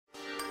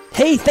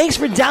Hey, thanks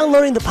for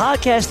downloading the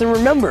podcast. And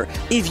remember,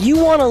 if you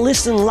want to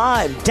listen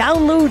live,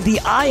 download the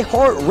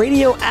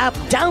iHeartRadio app,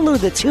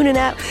 download the TuneIn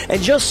app,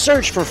 and just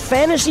search for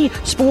Fantasy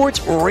Sports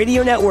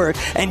Radio Network,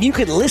 and you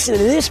can listen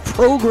to this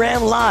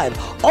program live.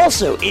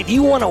 Also, if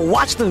you want to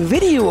watch the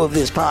video of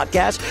this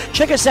podcast,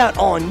 check us out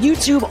on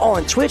YouTube,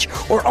 on Twitch,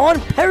 or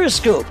on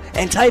Periscope,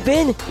 and type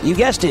in, you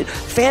guessed it,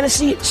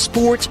 Fantasy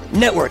Sports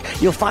Network.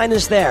 You'll find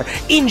us there.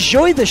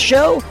 Enjoy the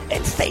show,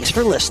 and thanks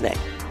for listening.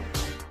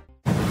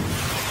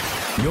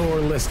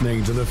 You're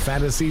listening to the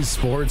Fantasy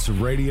Sports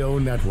Radio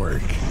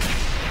Network.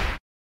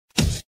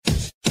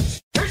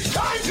 It's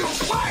time to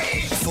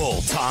play!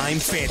 Full-time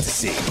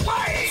fantasy.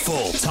 Play!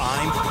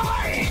 Full-time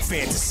Play!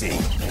 fantasy.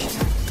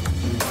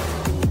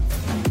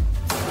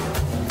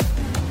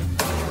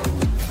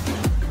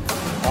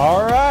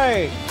 All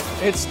right,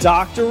 it's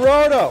Dr.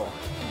 Roto.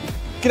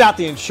 Get out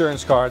the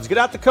insurance cards. Get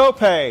out the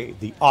copay.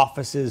 The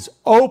office is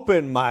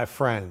open, my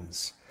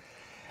friends.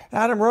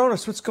 Adam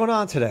Ronis, what's going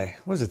on today?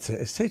 What is it today?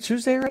 Is today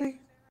Tuesday already?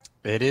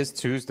 It is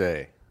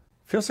Tuesday.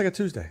 Feels like a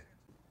Tuesday.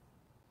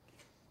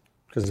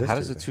 How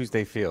does a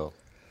Tuesday feel?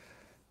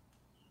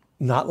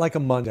 Not like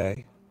a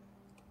Monday,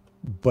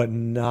 but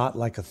not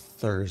like a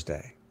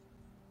Thursday.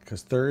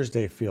 Because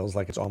Thursday feels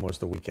like it's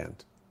almost the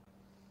weekend.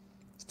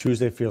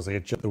 Tuesday feels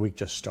like the week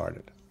just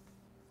started.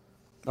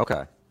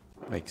 Okay.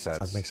 Makes sense.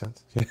 Does that make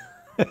sense?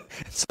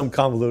 Some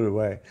convoluted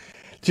way.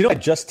 Do you know I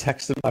just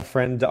texted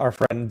our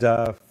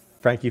friend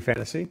Frankie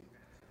Fantasy?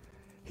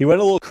 He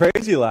went a little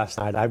crazy last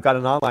night. I've got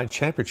an online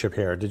championship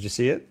here. Did you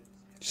see it?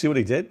 Did you see what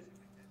he did?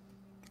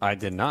 I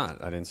did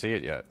not. I didn't see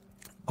it yet.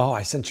 Oh,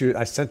 I sent you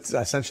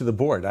the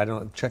board. I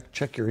don't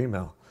check your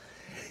email.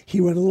 He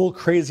went a little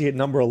crazy at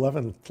number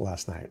 11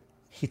 last night.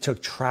 He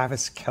took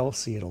Travis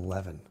Kelce at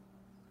 11.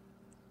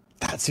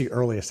 That's the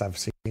earliest I've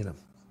seen him.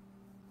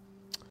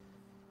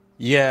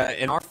 Yeah,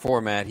 in our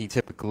format, he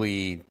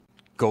typically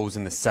goes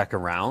in the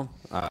second round.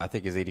 I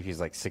think his ADP is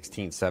like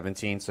 16,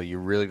 17, so you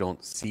really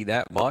don't see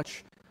that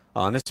much.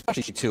 And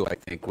especially, too, I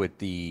think, with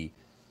the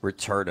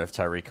return of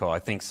Tyreek Hill. I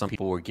think some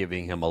people were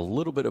giving him a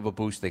little bit of a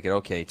boost. Thinking,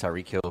 okay,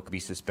 Tyreek Hill could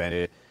be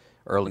suspended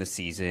early in the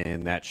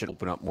season. That should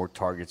open up more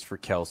targets for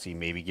Kelce,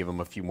 maybe give him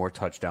a few more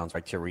touchdowns.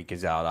 Like Tyreek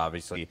is out,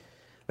 obviously.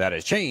 That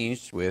has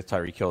changed with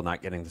Tyreek Hill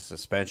not getting the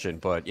suspension.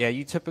 But, yeah,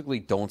 you typically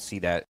don't see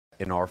that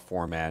in our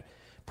format.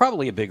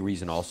 Probably a big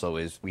reason also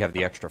is we have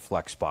the extra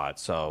flex spot.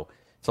 So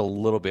it's a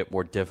little bit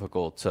more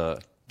difficult to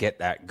get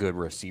that good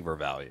receiver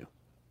value.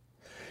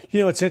 You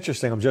know, it's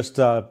interesting. I'm just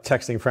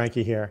texting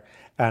Frankie here,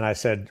 and I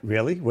said,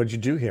 really? What did you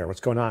do here? What's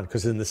going on?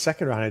 Because in the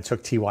second round, I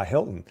took T.Y.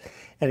 Hilton.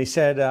 And he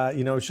said,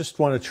 just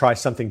want to try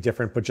something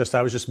different, but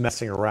I was just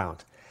messing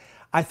around.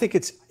 I think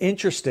it's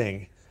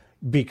interesting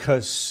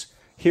because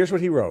here's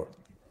what he wrote.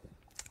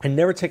 I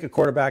never take a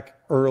quarterback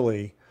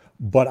early,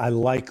 but I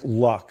like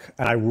luck,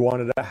 and I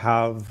wanted to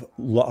have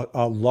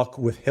luck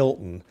with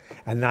Hilton,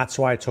 and that's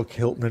why I took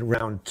Hilton in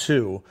round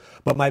 2.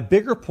 But my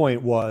bigger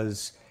point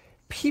was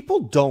people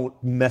don't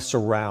mess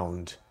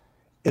around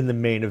in the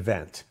main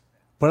event.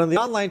 But on the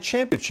online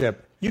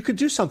championship, you could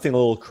do something a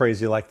little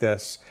crazy like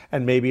this,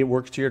 and maybe it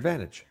works to your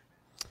advantage.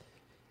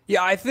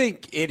 Yeah, I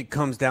think it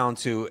comes down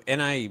to,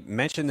 and I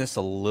mentioned this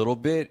a little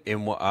bit,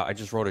 I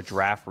just wrote a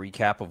draft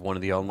recap of one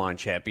of the online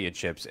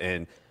championships,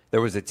 and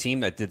there was a team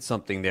that did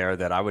something there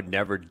that I would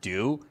never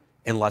do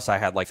unless I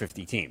had like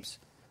 50 teams.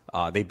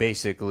 They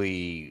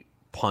basically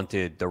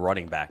punted the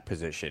running back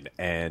position.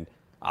 And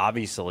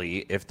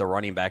obviously, if the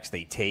running backs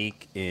they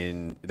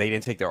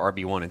didn't take their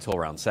RB1 until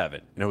round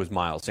 7, and it was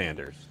Miles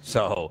Sanders.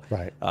 So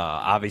right.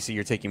 Obviously,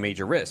 you're taking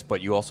major risks, but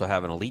you also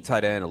have an elite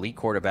tight end, elite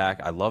quarterback.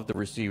 I love the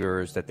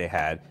receivers that they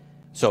had.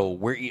 So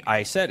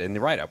I said in the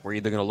write-up, we're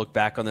either going to look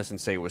back on this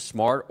and say it was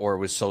smart or it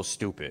was so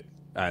stupid.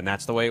 And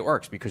that's the way it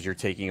works because you're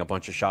taking a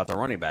bunch of shots on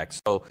running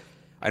backs. So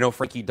I know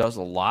Frankie does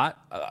a lot.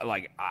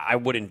 I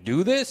wouldn't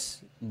do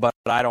this, but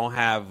I don't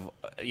have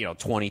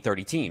 20,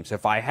 30 teams.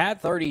 If I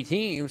had 30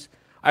 teams,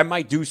 I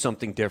might do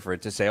something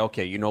different to say,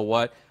 okay, you know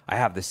what? I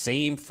have the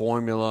same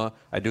formula.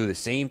 I do the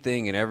same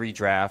thing in every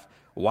draft.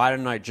 Why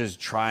don't I just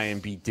try and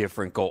be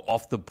different, go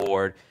off the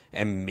board,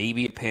 and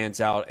maybe it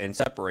pans out and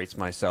separates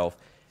myself?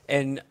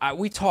 And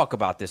we talk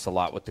about this a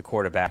lot with the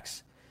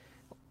quarterbacks.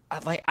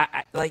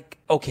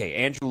 Okay,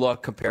 Andrew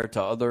Luck compared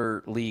to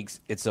other leagues,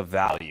 it's a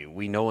value.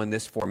 We know in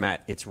this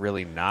format it's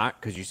really not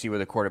because you see where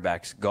the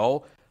quarterbacks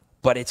go.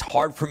 But it's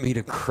hard for me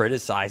to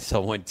criticize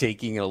someone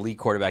taking an elite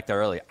quarterback that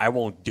early. I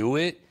won't do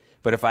it,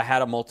 but if I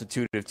had a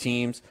multitude of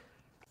teams,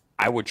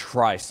 I would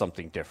try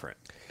something different.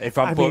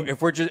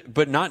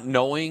 But not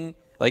knowing,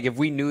 like if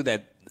we knew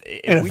that.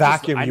 In a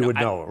vacuum, you would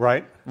know,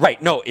 right?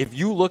 Right. No, if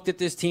you looked at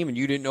this team and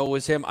you didn't know it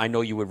was him, I know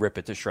you would rip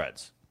it to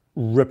shreds.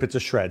 Rip it to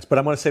shreds. But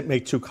I'm going to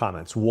make 2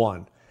 comments.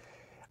 One,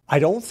 I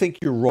don't think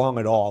you're wrong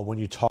at all when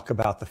you talk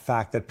about the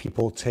fact that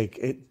people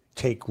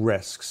take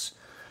risks.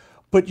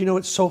 But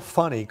it's so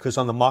funny because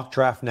on the Mock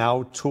Draft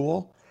Now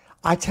tool,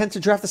 I tend to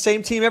draft the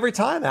same team every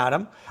time,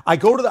 Adam. I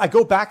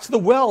go back to the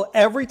well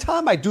every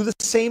time. I do the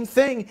same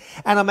thing,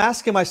 and I'm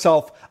asking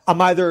myself, I'm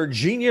either a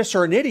genius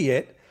or an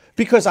idiot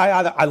because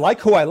I like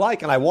who I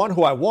like and I want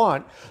who I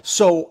want.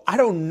 So I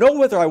don't know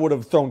whether I would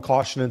have thrown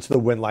caution into the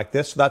wind like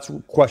this. So that's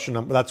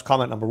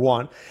comment number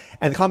one.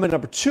 And comment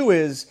number two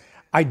is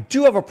I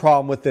do have a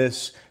problem with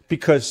this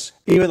because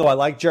even though I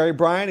like Jerry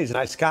Bryant, he's a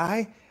nice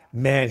guy,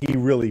 man, he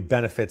really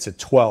benefits at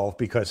 12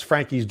 because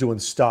Frankie's doing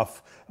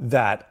stuff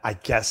that I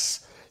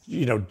guess,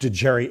 did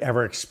Jerry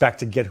ever expect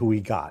to get who he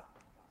got?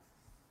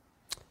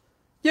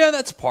 Yeah,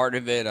 that's part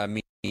of it.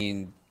 I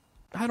mean,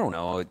 I don't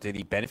know. Did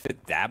he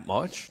benefit that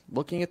much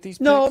looking at these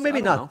picks? No, maybe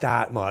not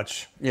that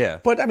much. Yeah.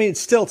 But, I mean,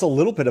 it's a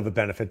little bit of a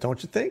benefit,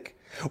 don't you think?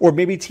 Or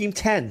maybe Team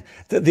 10,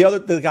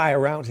 the guy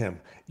around him.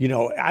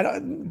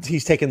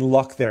 He's taking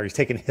Luck there. He's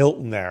taking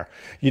Hilton there.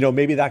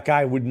 Maybe that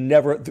guy wouldn't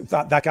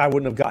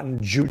have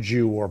gotten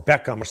Juju or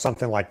Beckham or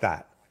something like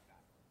that.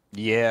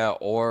 Yeah,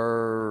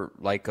 or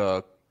like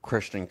a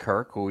Christian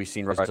Kirk, who we've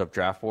seen rise up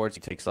draft boards.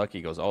 He takes Luck.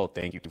 He goes, oh,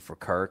 thank you for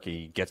Kirk.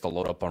 He gets to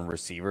load up on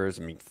receivers.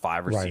 I mean,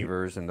 5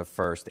 receivers in the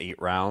first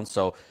 8 rounds.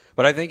 So,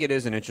 but I think it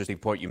is an interesting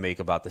point you make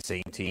about the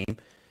same team,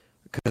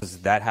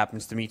 because that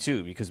happens to me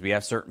too, because we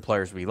have certain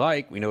players we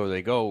like. We know where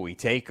they go. We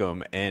take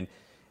them. And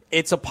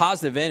it's a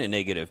positive and a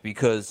negative,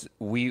 because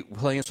we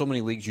play in so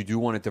many leagues. You do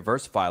want to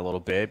diversify a little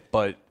bit,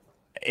 but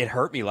it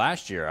hurt me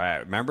last year. I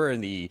remember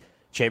in the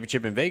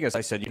championship in Vegas,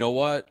 I said, you know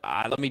what?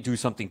 Let me do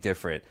something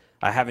different.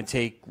 I haven't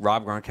take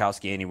Rob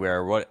Gronkowski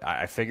anywhere. What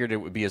I figured it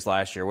would be his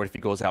last year. What if he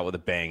goes out with a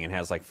bang and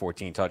has like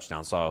 14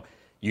 touchdowns? So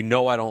I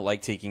don't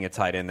like taking a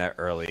tight end that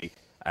early.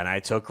 And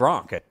I took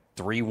Gronk at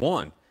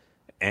 3-1.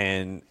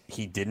 And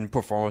he didn't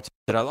perform to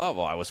that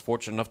level. I was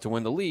fortunate enough to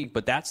win the league,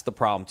 but that's the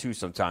problem too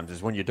sometimes,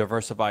 is when you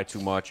diversify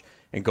too much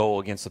and go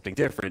against something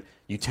different,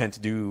 you tend to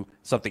do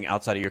something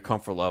outside of your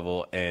comfort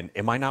level, and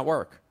it might not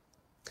work.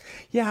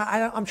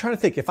 Yeah, I'm trying to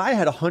think. If I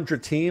had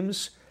 100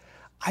 teams,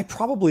 I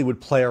probably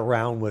would play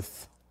around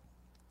with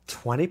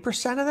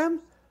 20% of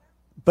them.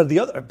 But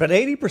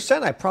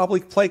 80%, I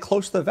probably play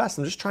close to the vest.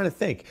 I'm just trying to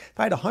think. If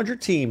I had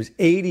 100 teams,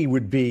 80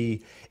 would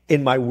be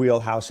in my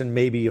wheelhouse, and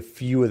maybe a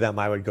few of them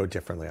I would go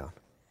differently on.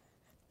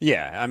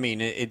 Yeah, I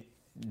mean, it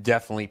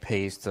definitely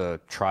pays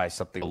to try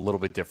something a little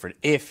bit different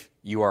if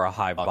you are a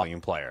high-volume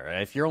player.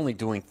 If you're only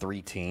doing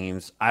 3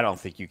 teams, I don't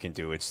think you can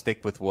do it.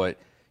 Stick with what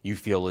you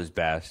feel is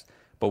best.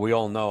 But we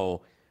all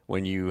know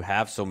when you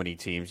have so many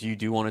teams, you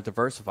do want to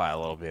diversify a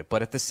little bit.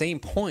 But at the same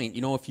point,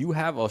 if you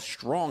have a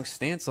strong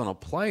stance on a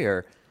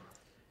player,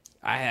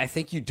 I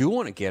think you do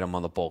want to get them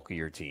on the bulk of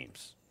your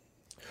teams.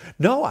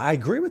 No, I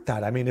agree with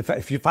that. I mean,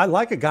 if I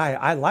like a guy,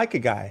 I like a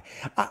guy.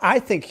 I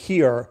think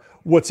here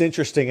what's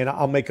interesting, and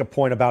I'll make a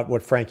point about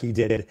what Frankie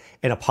did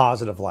in a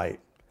positive light.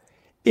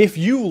 If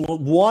you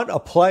want a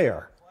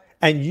player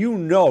and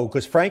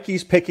because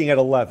Frankie's picking at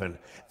 11,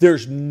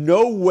 there's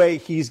no way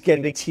he's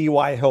getting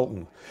T.Y.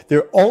 Hilton.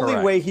 The only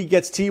way he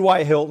gets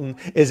T.Y. Hilton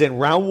is in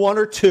round 1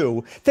 or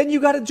 2. Then you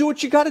got to do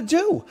what you got to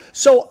do.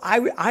 So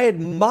I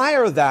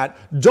admire that.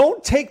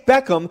 Don't take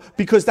Beckham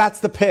because that's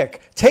the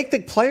pick. Take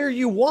the player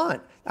you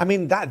want. I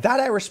mean, that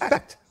I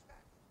respect.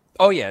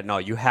 Oh, yeah, no,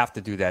 you have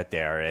to do that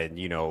there. And,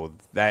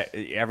 that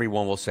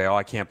everyone will say, oh,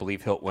 I can't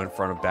believe Hilton went in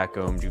front of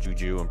Beckham,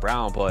 Juju, and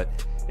Brown. But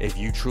if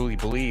you truly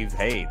believe,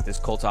 hey, this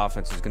Colts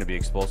offense is going to be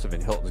explosive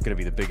and Hilton's going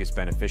to be the biggest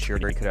beneficiary,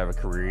 he could have a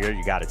career,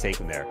 you got to take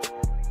him there.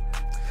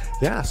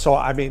 Yeah, so,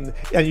 I mean,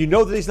 and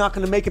that he's not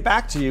going to make it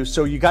back to you,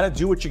 so you got to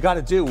do what you got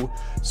to do.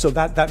 So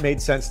that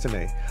made sense to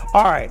me.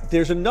 All right,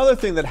 there's another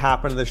thing that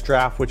happened in this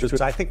draft, which was,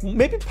 I think,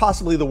 maybe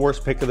possibly the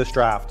worst pick of this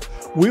draft.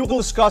 We will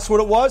discuss what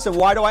it was and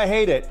why do I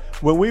hate it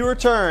when we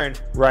return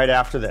right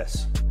after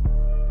this.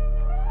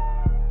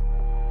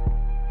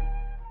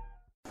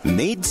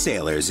 Maid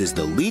Sailors is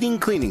the leading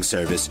cleaning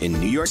service in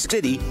New York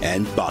City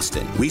and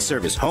Boston. We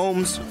service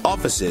homes,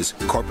 offices,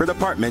 corporate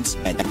apartments,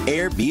 and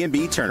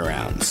Airbnb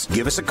turnarounds.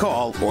 Give us a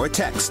call or a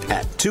text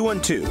at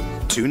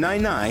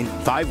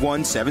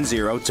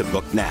 212-299-5170 to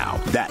book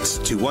now. That's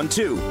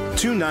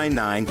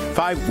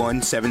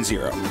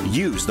 212-299-5170.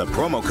 Use the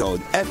promo code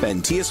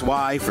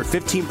FNTSY for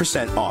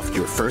 15% off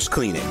your first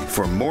cleaning.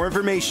 For more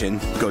information,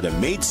 go to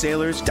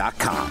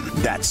maidsailors.com.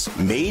 That's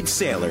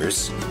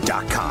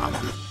maidsailors.com.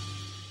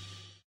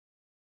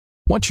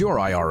 What's your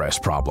IRS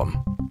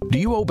problem? Do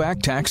you owe back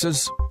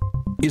taxes?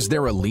 Is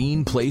there a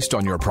lien placed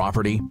on your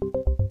property?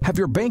 Have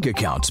your bank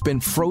accounts been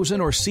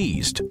frozen or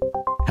seized?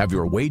 Have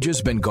your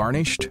wages been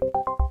garnished?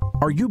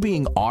 Are you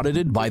being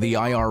audited by the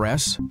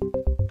IRS?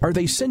 Are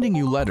they sending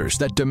you letters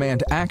that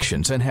demand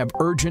actions and have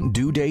urgent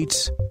due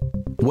dates?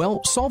 Well,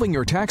 solving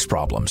your tax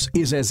problems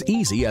is as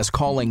easy as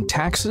calling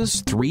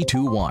Taxes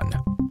 321.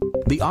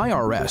 The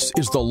IRS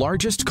is the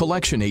largest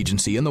collection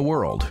agency in the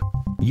world.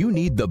 You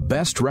need the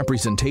best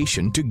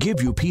representation to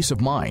give you peace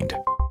of mind.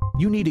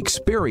 You need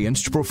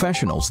experienced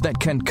professionals that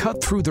can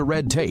cut through the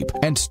red tape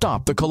and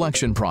stop the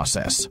collection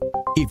process.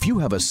 If you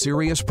have a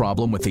serious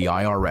problem with the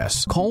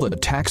IRS, call the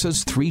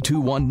Taxes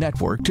 321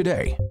 network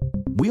today.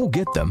 We'll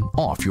get them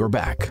off your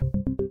back.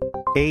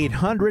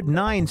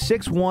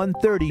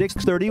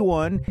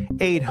 800-961-3631.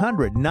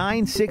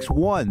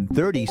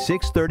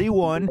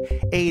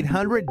 800-961-3631.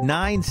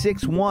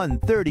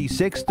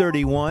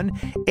 800-961-3631.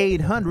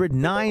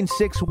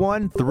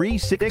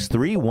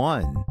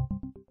 800-961-3631.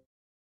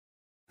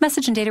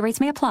 Message and data rates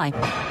may apply.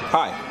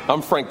 Hi,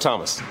 I'm Frank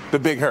Thomas, the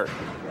Big Hurt.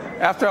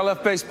 After I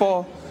left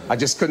baseball, I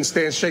just couldn't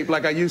stay in shape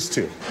like I used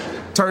to.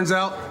 Turns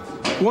out,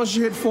 once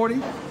you hit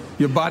 40,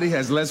 your body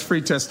has less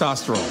free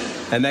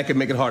testosterone, and that can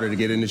make it harder to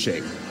get into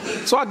shape.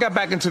 So I got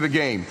back into the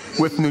game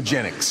with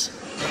Nugenix.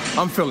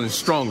 I'm feeling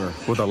stronger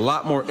with a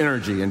lot more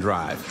energy and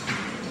drive.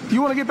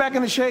 You want to get back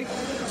into shape?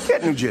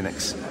 Get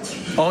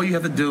Nugenix. All you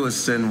have to do is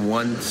send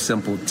one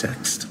simple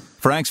text.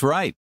 Frank's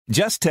right.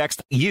 Just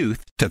text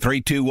YOUTH to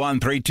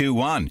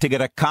 321321 to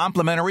get a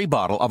complimentary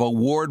bottle of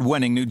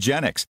award-winning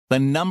Nugenix, the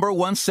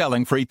 #1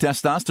 selling free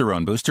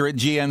testosterone booster at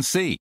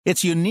GNC.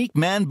 Its unique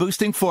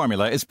man-boosting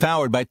formula is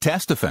powered by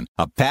Testofen,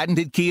 a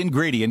patented key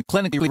ingredient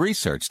clinically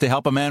researched to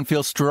help a man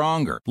feel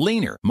stronger,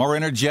 leaner, more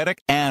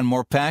energetic, and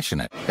more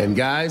passionate. And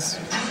guys,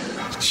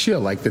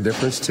 she'll like the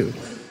difference too.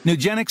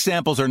 Nugenix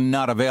samples are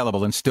not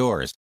available in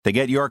stores. To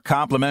get your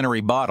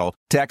complimentary bottle,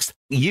 text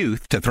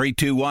YOUTH to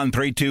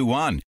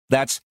 321321.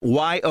 That's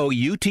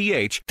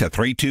YOUTH to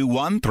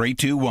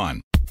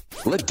 321321.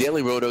 Let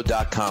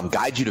DailyRoto.com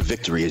guide you to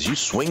victory as you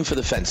swing for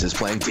the fences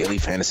playing daily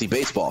fantasy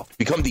baseball.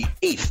 Become the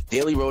 8th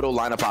Daily Roto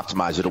lineup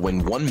optimizer to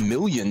win $1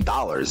 million in a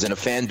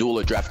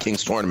FanDuel or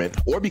DraftKings tournament,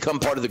 or become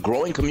part of the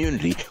growing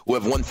community who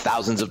have won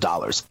thousands of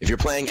dollars. If you're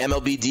playing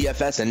MLB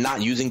DFS and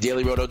not using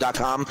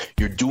DailyRoto.com,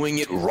 you're doing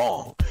it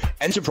wrong.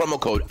 Enter promo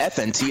code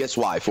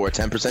FNTSY for a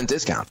 10%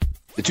 discount.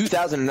 The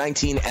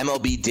 2019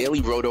 MLB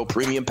Daily Roto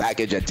Premium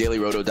Package at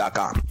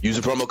DailyRoto.com. Use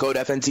the promo code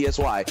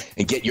FNTSY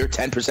and get your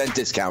 10%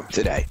 discount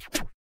today.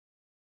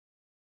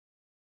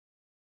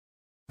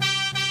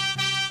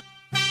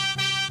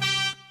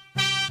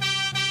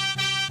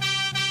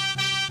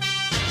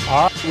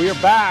 All right, we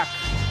are back.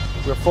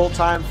 We're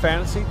Full-Time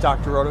Fantasy.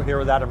 Dr. Roto here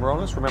with Adam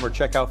Ronis. Remember,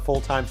 check out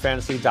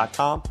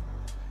fulltimefantasy.com.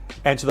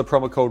 Enter the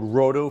promo code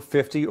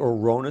ROTO50 or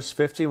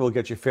RONUS50. We'll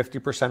get you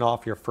 50%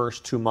 off your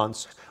first 2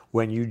 months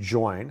when you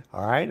join.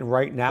 All right, and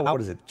right now, what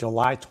is it,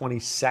 July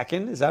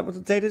 22nd? Is that what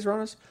the date is,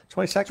 Ronis?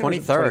 22nd?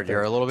 23rd.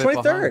 You're a little bit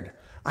 23rd. behind.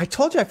 I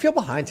told you, I feel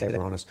behind today,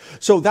 Ronis.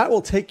 So that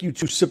will take you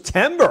to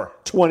September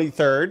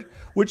 23rd,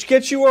 which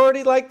gets you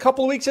already like a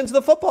couple of weeks into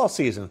the football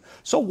season.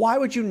 So why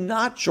would you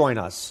not join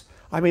us?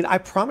 I mean, I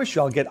promise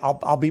you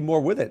I'll be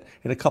more with it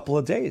in a couple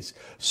of days.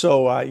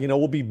 So,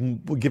 we'll be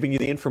giving you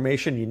the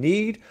information you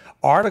need,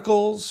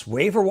 articles,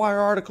 waiver wire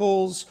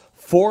articles,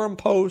 forum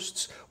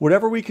posts,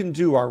 whatever we can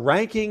do, our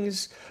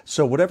rankings.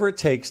 So whatever it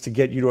takes to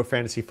get you to a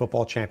fantasy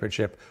football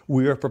championship,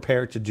 we are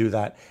prepared to do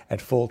that at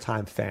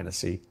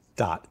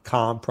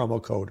fulltimefantasy.com.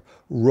 Promo code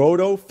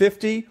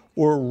ROTO50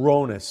 or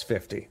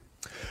RONUS50.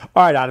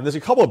 All right, Adam, there's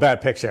a couple of bad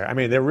picks here. I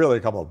mean, there are really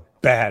a couple of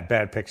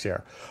bad picks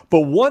here.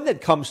 But one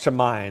that comes to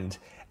mind,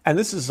 and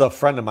this is a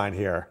friend of mine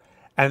here,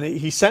 and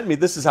he sent me,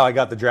 this is how I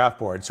got the draft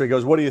board. So he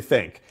goes, what do you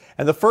think?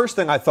 And the first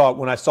thing I thought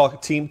when I saw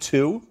Team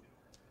 2,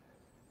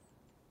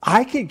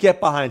 I could get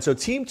behind. So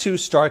Team 2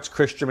 starts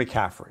Christian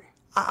McCaffrey.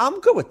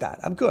 I'm good with that.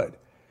 I'm good.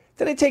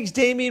 Then he takes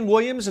Damian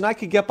Williams, and I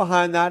could get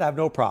behind that. I have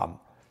no problem.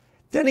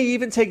 Then he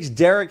even takes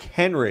Derrick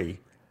Henry.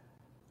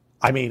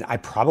 I mean, I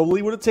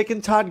probably would have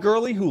taken Todd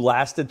Gurley, who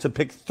lasted to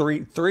pick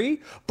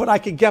 3, but I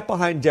could get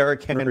behind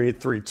Derrick Henry at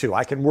 3-2.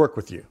 I can work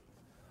with you.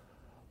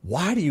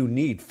 Why do you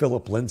need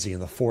Phillip Lindsay in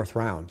the 4th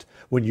round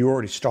when you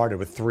already started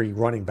with 3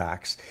 running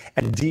backs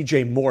and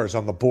DJ Moore is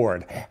on the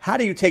board? How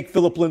do you take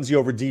Phillip Lindsay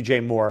over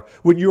DJ Moore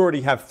when you already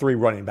have 3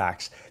 running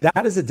backs?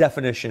 That is the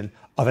definition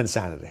of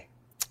insanity.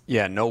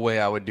 Yeah, no way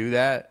I would do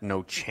that.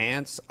 No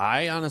chance.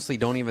 I honestly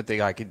don't even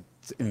think I could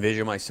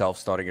envision myself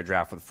starting a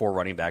draft with 4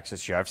 running backs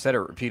this year. I've said it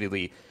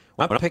repeatedly.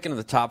 When I'm picking in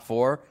the top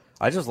 4,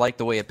 I just like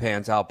the way it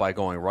pans out by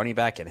going running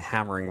back and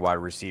hammering wide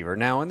receiver.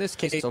 Now, in this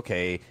case,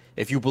 okay,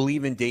 if you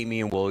believe in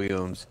Damian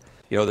Williams,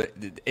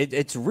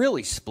 it's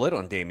really split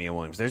on Damian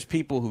Williams. There's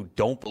people who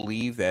don't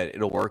believe that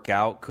it'll work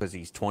out because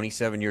he's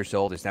 27 years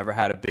old, he's never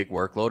had a big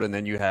workload, and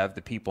then you have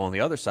the people on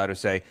the other side who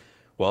say,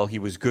 well, he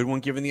was good when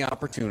given the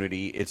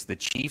opportunity. It's the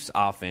Chiefs'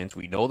 offense.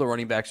 We know the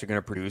running backs are going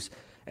to produce,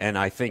 and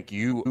I think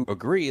you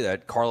agree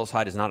that Carlos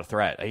Hyde is not a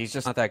threat. He's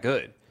just not that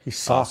good. He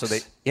sucks.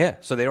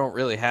 So they don't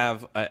really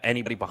have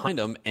anybody behind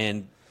him.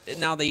 And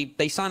now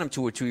they signed him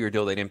to a 2-year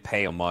deal. They didn't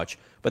pay him much,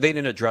 but they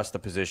didn't address the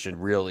position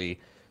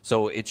really.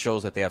 So it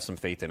shows that they have some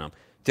faith in him.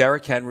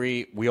 Derrick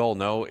Henry, we all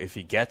know if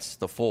he gets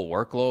the full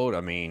workload,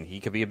 I mean,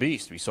 he could be a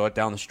beast. We saw it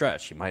down the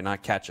stretch. He might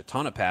not catch a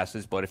ton of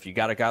passes, but if you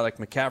got a guy like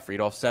McCaffrey, it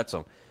offsets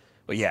him.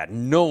 But yeah,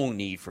 no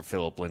need for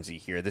Phillip Lindsay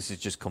here. This is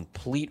just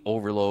complete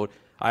overload.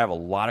 I have a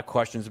lot of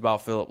questions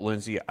about Phillip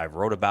Lindsay. I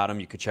wrote about him.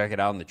 You could check it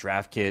out in the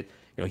draft kit.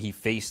 He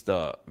faced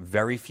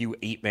very few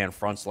 8-man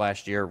fronts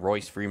last year.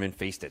 Royce Freeman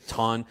faced a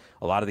ton.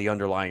 A lot of the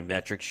underlying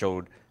metrics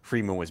showed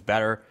Freeman was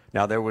better.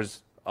 Now, there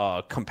was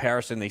a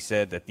comparison. They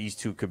said that these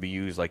two could be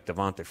used like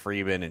Devonta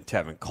Freeman and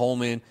Tevin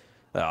Coleman.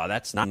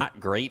 That's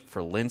not great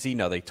for Lindsay.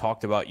 Now, they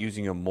talked about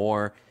using him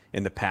more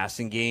in the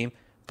passing game,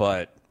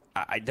 but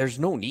there's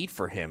no need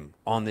for him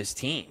on this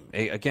team.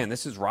 Again,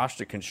 this is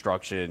roster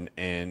construction,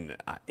 and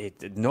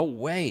no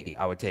way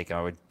I would take him.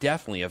 I would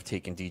definitely have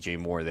taken DJ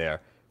Moore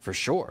there for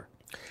sure.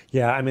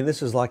 Yeah, I mean,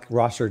 this is like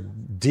roster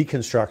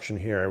deconstruction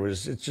here.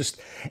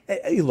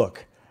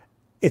 Look,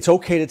 it's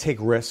okay to take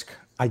risk.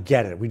 I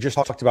get it. We just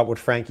talked about what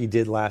Frankie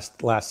did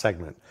last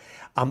segment.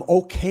 I'm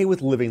okay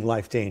with living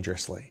life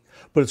dangerously,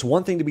 but it's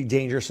one thing to be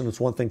dangerous and it's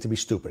one thing to be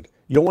stupid.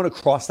 You don't want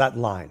to cross that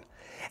line.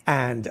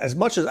 And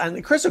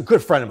Chris is a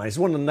good friend of mine. He's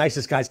one of the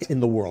nicest guys in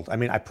the world. I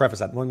mean, I preface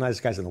that, one of the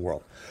nicest guys in the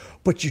world.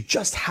 But you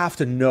just have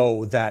to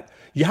know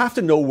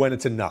when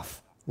it's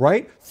enough,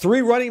 right?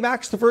 3 running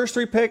backs, the first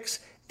 3 picks,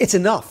 it's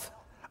enough.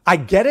 I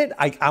get it.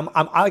 I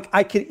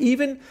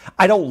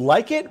don't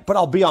like it, but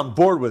I'll be on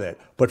board with it.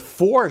 But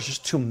 4 is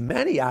just too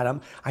many,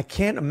 Adam. I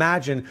can't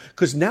imagine,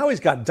 because now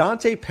he's got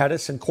Dante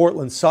Pettis and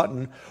Cortland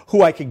Sutton,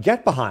 who I could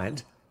get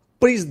behind.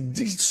 But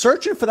he's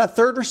searching for that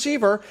third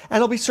receiver, and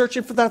he'll be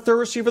searching for that third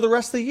receiver the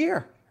rest of the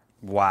year.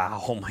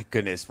 Wow. Oh, my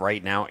goodness.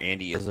 Right now,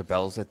 Andy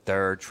Isabel's at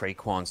third,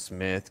 Traquan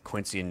Smith,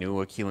 Quincy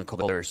Enunwa, Keelan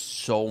Cole. There's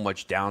so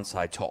much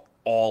downside to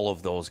all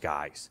of those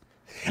guys.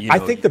 I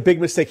think the big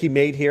mistake he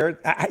made here,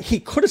 he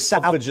could have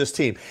salvaged this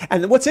team.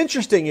 And what's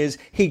interesting is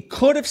he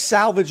could have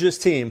salvaged this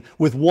team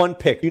with 1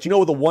 pick. Do you know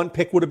what the 1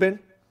 pick would have been?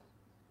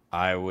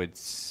 I would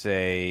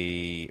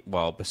say,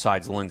 well,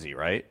 besides Lindsey,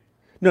 right?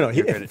 No.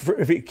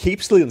 If he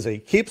keeps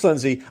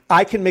Lindsey,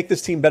 I can make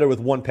this team better with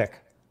 1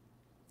 pick.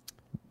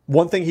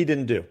 One thing he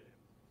didn't do.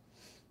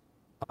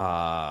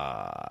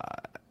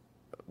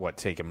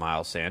 Taking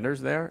Miles Sanders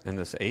there in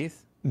this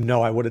 8th?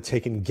 No, I would have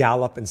taken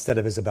Gallup instead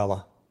of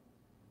Isabella.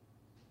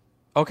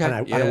 Okay. And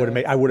I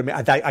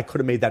could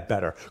have made that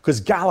better, because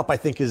Gallup, I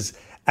think, is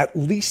at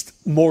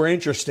least more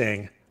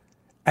interesting,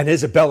 and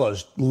Isabella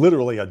is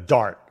literally a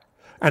dart.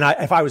 And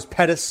if I was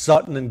Pettis,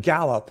 Sutton, and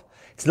Gallup,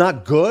 it's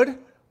not good,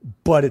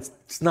 but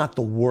it's not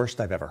the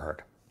worst I've ever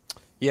heard.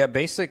 Yeah,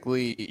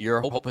 basically, you're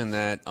hoping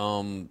that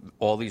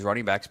all these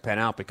running backs pan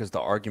out, because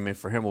the argument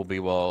for him will be,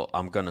 well,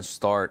 I'm going to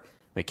start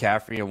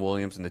McCaffrey and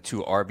Williams in the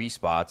 2 RB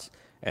spots,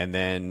 and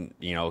then,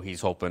 he's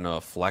hoping to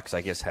flex,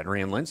 I guess,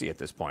 Henry and Lindsey at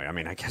this point. I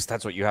mean, I guess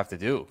that's what you have to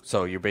do.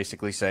 So you're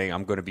basically saying,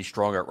 I'm going to be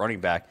stronger at running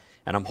back,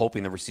 and I'm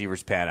hoping the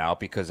receivers pan out,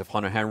 because if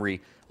Hunter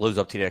Henry lives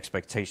up to the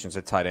expectations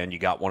at tight end, you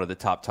got one of the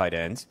top tight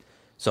ends.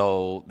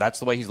 So that's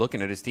the way he's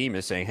looking at his team,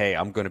 is saying, hey,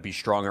 I'm going to be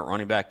strong at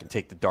running back and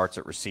take the darts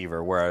at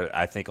receiver, where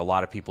I think a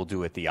lot of people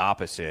do it the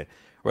opposite,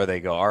 where they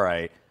go, all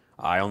right,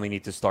 I only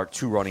need to start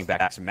 2 running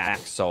backs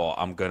max, so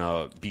I'm going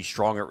to be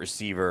strong at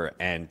receiver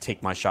and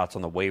take my shots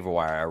on the waiver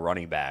wire at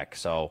running back.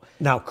 So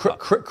now,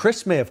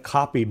 Chris may have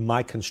copied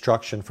my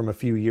construction from a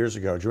few years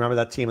ago. Do you remember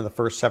that team in the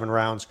first 7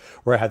 rounds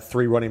where I had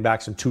 3 running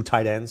backs and 2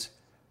 tight ends?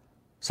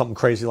 Something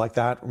crazy like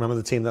that. Remember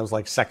the team that was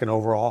like 2nd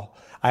overall?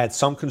 I had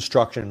some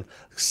construction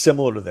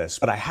similar to this,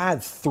 but I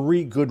had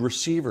 3 good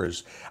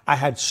receivers. I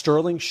had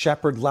Sterling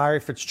Shepard,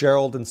 Larry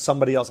Fitzgerald, and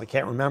somebody else I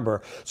can't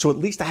remember. So at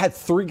least I had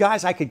 3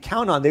 guys I could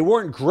count on. They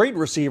weren't great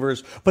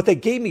receivers, but they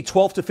gave me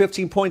 12 to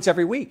 15 points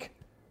every week.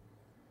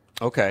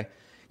 Okay.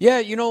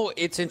 Yeah,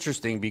 it's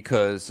interesting,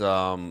 because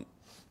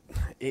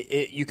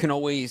you can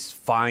always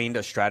find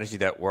a strategy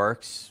that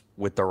works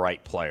with the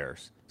right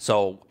players.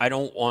 So I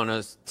don't want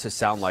us to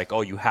sound like,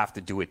 oh, you have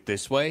to do it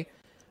this way.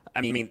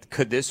 I mean,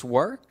 could this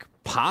work?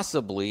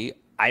 Possibly.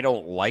 I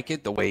don't like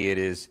it the way it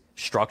is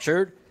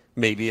structured.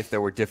 Maybe if there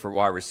were different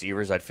wide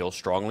receivers, I'd feel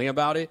strongly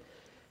about it.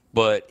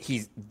 But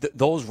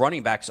those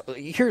running backs,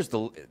 here's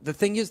the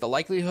thing is, the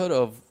likelihood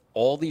of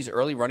all these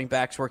early running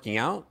backs working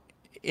out,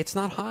 it's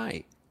not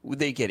high.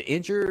 They get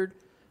injured,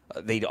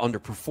 they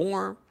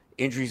underperform,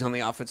 injuries on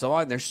the offensive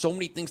line. There's so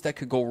many things that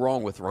could go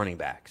wrong with running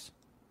backs.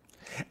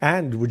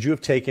 And would you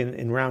have taken,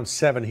 in round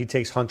 7, he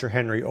takes Hunter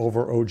Henry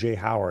over O.J.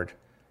 Howard.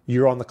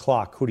 You're on the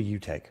clock. Who do you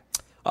take?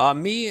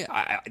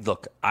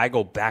 Look, I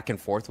go back and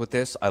forth with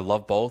this. I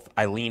love both.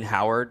 I lean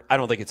Howard. I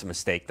don't think it's a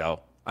mistake, though.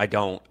 I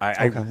don't.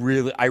 I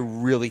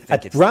really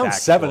think it's round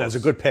 7 is a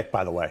good pick,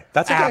 by the way.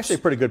 That's actually a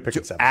pretty good pick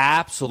at 7.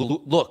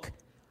 Absolutely. Look,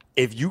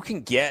 if you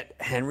can get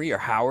Henry or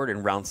Howard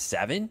in round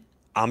 7,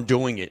 I'm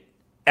doing it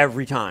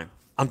every time.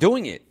 I'm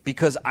doing it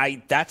because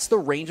that's the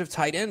range of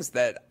tight ends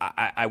that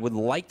I would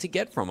like to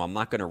get from. I'm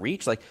not going to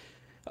reach and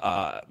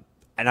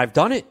I've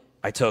done it.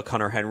 I took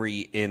Hunter Henry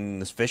in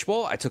this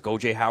fishbowl. I took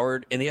O.J.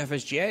 Howard in the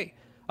FSGA.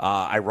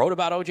 I wrote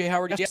about O.J.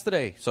 Howard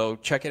yesterday, so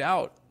check it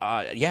out.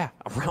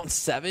 Around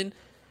 7.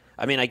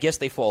 I mean, I guess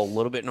they fall a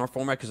little bit in our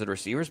format because of the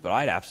receivers, but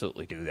I'd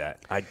absolutely do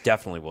that. I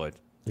definitely would.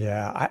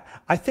 Yeah,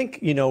 I think,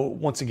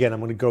 once again, I'm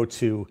going to go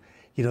to,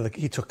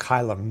 he took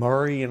Kyler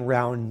Murray in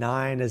round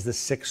 9 as the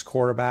 6th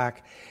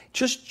quarterback.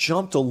 Just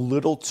jumped a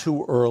little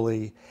too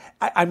early.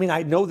 I mean,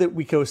 I know that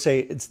we could say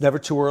it's never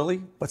too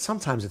early, but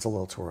sometimes it's a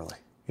little too early.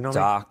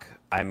 Doc,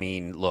 I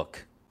mean,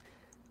 look,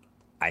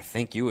 I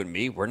think you and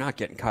me, we're not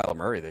getting Kyler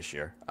Murray this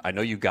year. I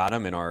know you got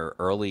him in our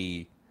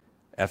early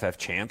FF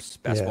Champs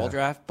basketball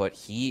draft, but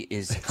he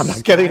is. I'm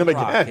not getting him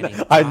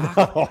again. I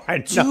know.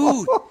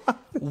 Dude,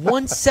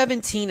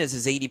 117 is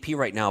his ADP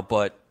right now,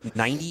 but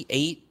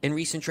 98 in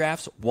recent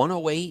drafts,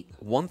 108,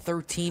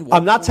 113.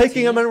 I'm not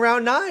taking him in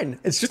round 9.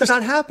 It's just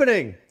not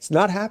happening. It's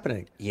not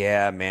happening.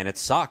 Yeah, man, it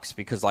sucks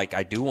because like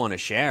I do want to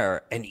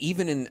share, and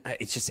even in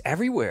it's just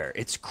everywhere.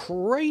 It's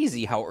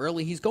crazy how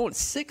early he's going.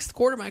 6th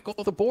quarterback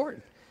off the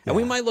board, and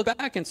we might look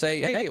back and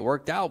say, hey, it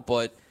worked out,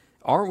 but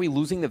aren't we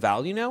losing the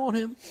value now on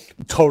him?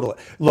 Totally.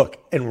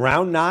 Look, in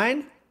round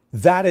 9.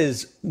 That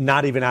is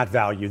not even at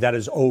value. That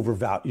is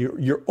overvalued.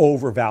 You're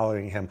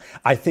overvaluing him.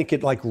 I think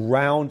at like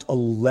round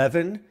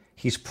 11,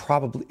 he's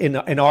probably in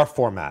our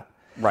format.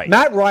 Right.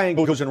 Matt Ryan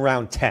goes in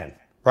round 10,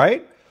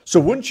 right? So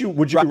would you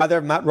rather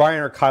have Matt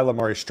Ryan or Kyler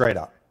Murray straight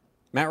up?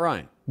 Matt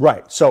Ryan.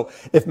 Right. So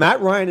if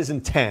Matt Ryan is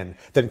in 10,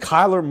 then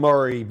Kyler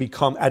Murray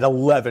become at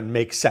 11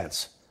 makes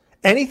sense.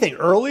 Anything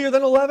earlier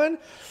than 11,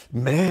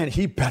 man,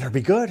 he better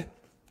be good.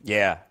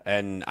 Yeah,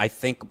 and I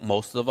think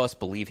most of us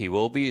believe he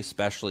will be,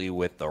 especially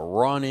with the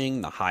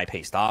running, the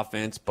high-paced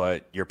offense,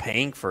 but you're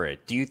paying for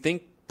it. Do you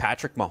think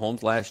Patrick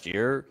Mahomes last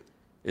year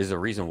is the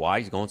reason why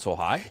he's going so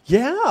high?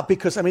 Yeah,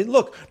 because, I mean,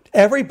 look,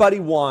 everybody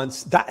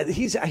wants that.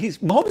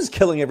 Mahomes is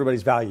killing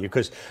everybody's value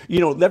because,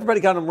 everybody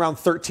got him around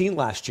 13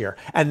 last year.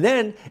 And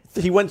then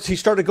he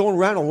started going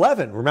around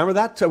 11. Remember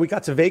that? So we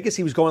got to Vegas,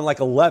 he was going like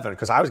 11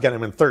 because I was getting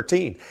him in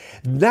 13.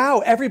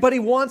 Now everybody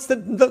wants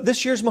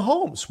this year's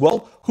Mahomes.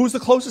 Well, who's the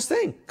closest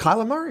thing?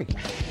 Kyler Murray.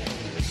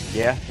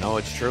 Yeah, no,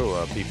 it's true.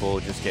 People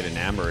just get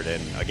enamored.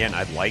 And, again,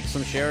 I'd like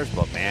some shares,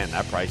 but, man,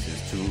 that price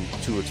is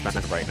too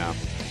expensive right now.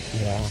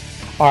 Yeah.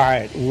 All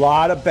right, a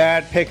lot of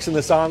bad picks in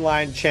this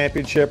online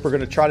championship. We're going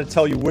to try to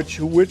tell you which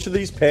of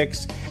these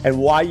picks and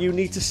why you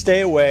need to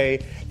stay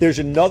away. There's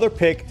another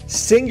pick,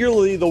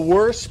 singularly the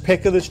worst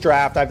pick of this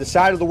draft. I've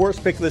decided the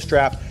worst pick of this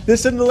draft. This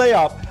isn't the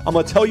layup. I'm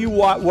going to tell you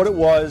what it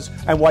was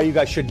and why you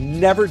guys should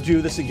never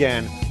do this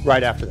again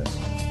right after this.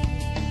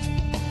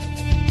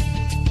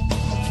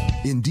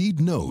 Indeed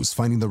knows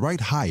finding the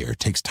right hire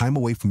takes time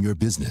away from your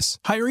business.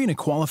 Hiring a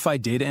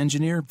qualified data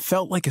engineer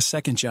felt like a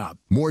second job.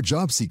 More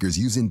job seekers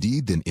use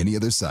Indeed than any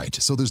other site,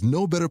 so there's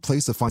no better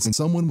place to find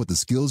someone with the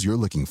skills you're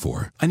looking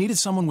for. I needed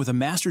someone with a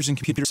master's in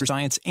computer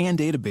science and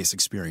database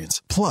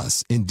experience.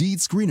 Plus, Indeed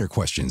screener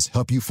questions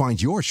help you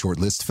find your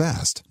shortlist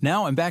fast.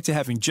 Now I'm back to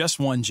having just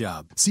one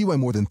job. See why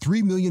more than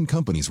 3 million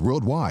companies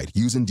worldwide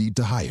use Indeed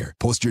to hire.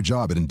 Post your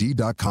job at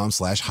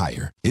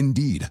Indeed.com/hire.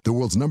 Indeed, the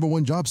world's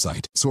 #1 job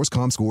site.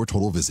 Source.com/score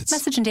total visits.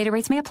 Message and data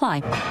rates may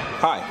apply.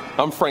 Hi,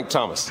 I'm Frank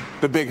Thomas,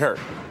 the Big Hurt.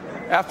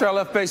 After I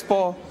left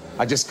baseball,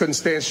 I just couldn't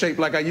stay in shape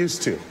like I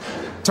used to.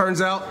 Turns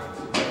out,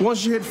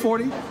 once you hit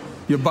 40,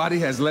 your body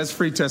has less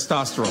free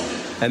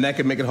testosterone, and that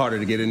can make it harder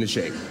to get into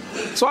shape.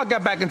 So I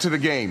got back into the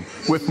game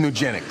with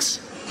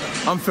Nugenics.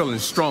 I'm feeling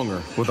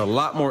stronger with a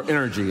lot more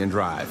energy and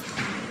drive.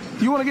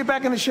 You want to get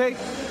back into shape?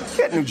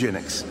 Get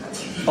Nugenics.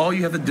 All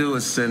you have to do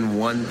is send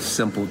one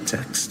simple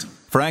text.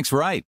 Frank's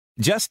right.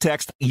 Just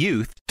text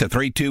YOUTH to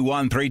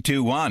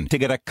 321-321 to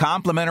get a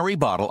complimentary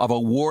bottle of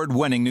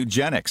award-winning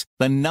Nugenics,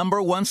 the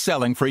 #1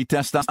 selling free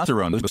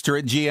testosterone booster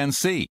at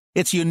GNC.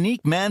 Its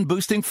unique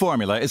man-boosting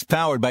formula is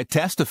powered by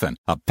Testofen,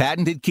 a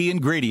patented key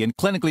ingredient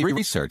clinically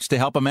researched to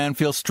help a man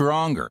feel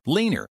stronger,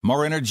 leaner,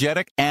 more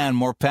energetic, and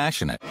more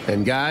passionate.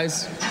 And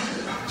guys,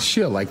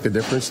 she'll like the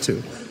difference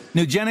too.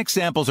 Nugenics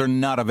samples are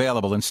not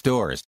available in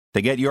stores.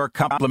 To get your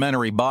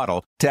complimentary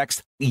bottle,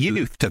 text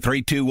YOUTH to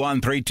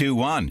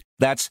 321-321.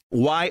 That's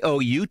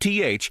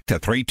YOUTH to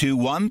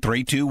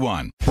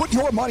 321-321. Put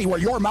your money where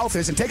your mouth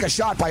is and take a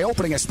shot by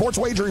opening a sports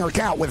wagering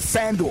account with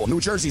FanDuel, New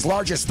Jersey's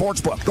largest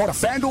sportsbook. Go to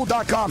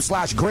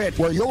FanDuel.com/grid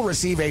where you'll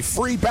receive a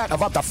free bet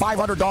of up to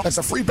 $500. That's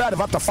a free bet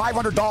of up to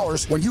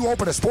 $500 when you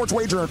open a sports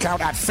wagering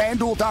account at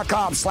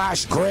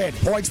FanDuel.com/grid.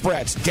 Point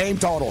spreads, game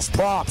totals,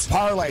 props,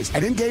 parlays,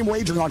 and in-game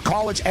wagering on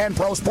college and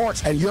pro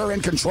sports, and you're in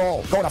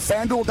control. Go to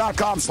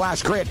FanDuel.com/grid.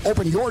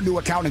 Open your new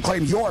account and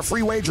claim your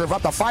free wager of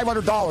up to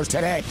 $500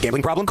 today.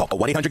 Gambling problem? Call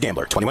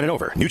 1-800-GAMBLER. 21 and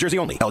over. New Jersey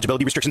only.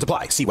 Eligibility restrictions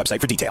apply. See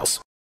website for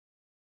details.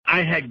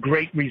 I had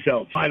great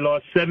results. I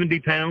lost 70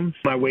 pounds.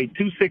 I weighed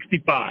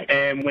 265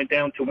 and went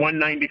down to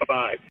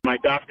 195. My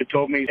doctor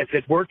told me, if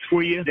it works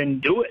for you, then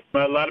do it.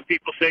 A lot of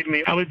people say to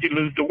me, how did you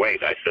lose the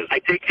weight? I said, I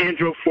take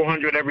Andro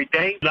 400 every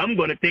day. I'm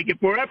going to take it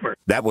forever.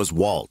 That was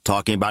Walt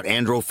talking about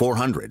Andro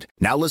 400.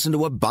 Now listen to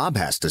what Bob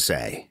has to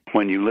say.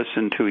 When you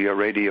listen to your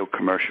radio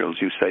commercials,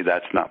 you say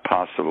that's not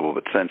possible,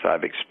 but since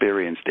I've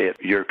experienced it,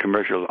 your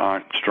commercials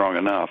aren't strong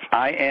enough.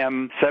 I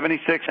am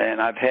 76, and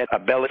I've had a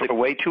belly for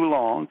way too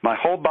long. My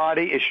whole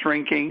body is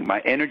shrinking. My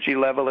energy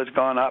level has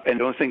gone up, and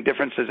the only thing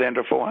difference is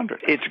Andro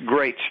 400. It's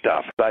great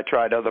stuff. I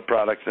tried other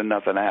products, and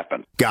nothing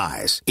happened.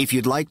 Guys, if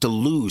you'd like to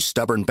lose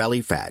stubborn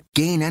belly fat,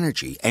 gain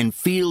energy, and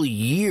feel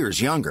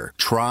years younger,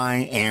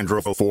 try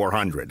Andro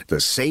 400,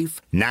 the safe,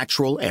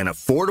 natural, and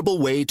affordable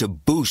way to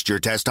boost your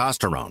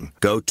testosterone.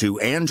 Go to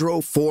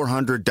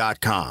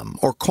andro400.com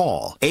or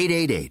call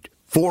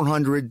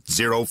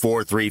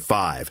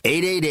 888-400-0435.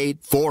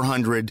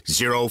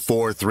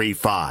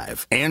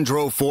 888-400-0435.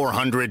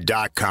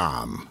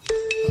 andro400.com.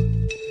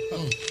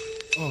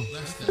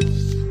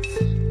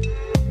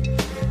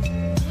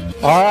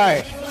 All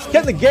right.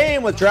 Get in the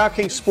game with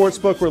DraftKings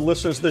Sportsbook, where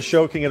listeners to the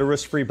show can get a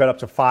risk-free bet up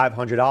to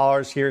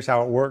 $500. Here's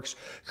how it works.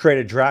 Create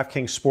a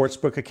DraftKings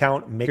Sportsbook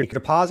account, make a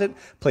deposit,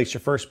 place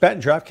your first bet,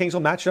 and DraftKings will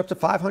match it up to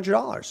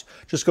 $500.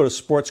 Just go to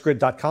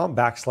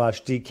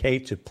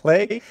sportsgrid.com/DK to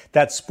play.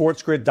 That's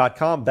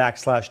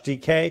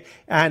sportsgrid.com/DK.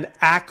 And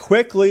act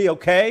quickly,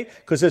 okay?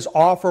 Because this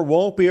offer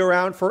won't be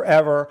around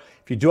forever.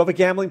 If you do have a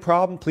gambling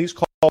problem, please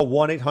call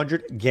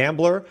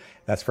 1-800-GAMBLER.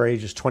 That's for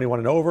ages 21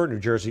 and over. New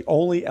Jersey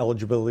only.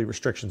 Eligibility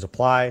restrictions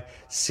apply.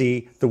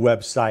 See the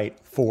website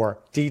for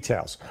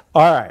details.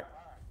 All right.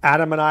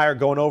 Adam and I are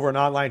going over an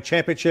online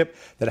championship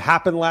that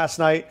happened last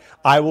night.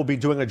 I will be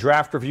doing a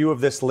draft review of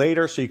this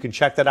later, so you can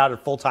check that out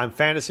at Full-Time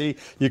Fantasy.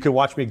 You can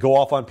watch me go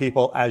off on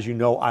people, as you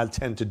know I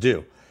tend to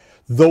do.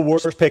 The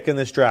worst pick in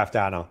this draft,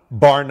 Adam,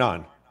 bar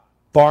none.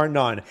 Bar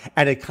none.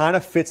 And it kind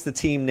of fits the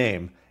team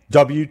name,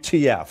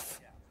 WTF.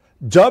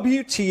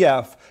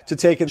 WTF to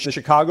take in the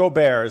Chicago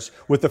Bears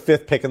with the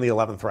 5th pick in the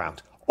 11th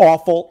round.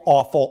 Awful,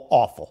 awful,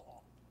 awful.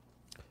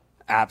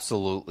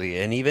 Absolutely.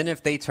 And even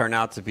if they turn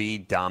out to be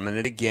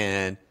dominant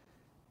again,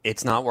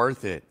 it's not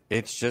worth it.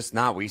 It's just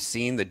not. We've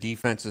seen the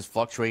defenses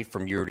fluctuate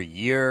from year to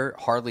year.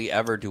 Hardly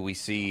ever do we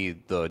see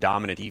the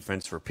dominant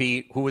defense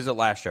repeat. Who was it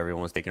last year?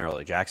 Everyone was taking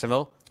early.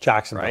 Jacksonville?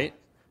 Jacksonville. Right?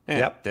 Yeah,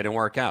 yep. Didn't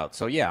work out.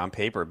 So, yeah, on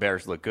paper,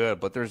 Bears look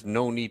good, but there's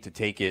no need to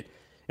take it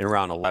in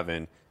round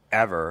 11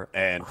 ever.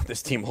 And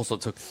this team also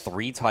took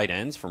 3 tight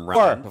ends from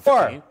round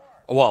 15.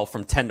 Well,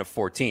 from 10 to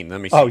 14.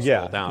 Let me see.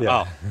 Down.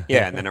 Yeah. Oh,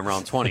 yeah, and then in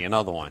round 20,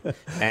 another one.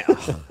 And,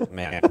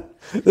 man.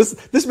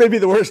 This may be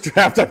the worst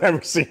draft I've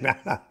ever seen.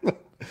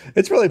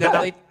 It's really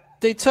bad.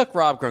 They took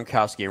Rob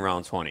Gronkowski in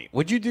round 20.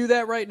 Would you do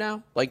that right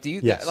now? Like, do you?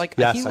 Yes. Like,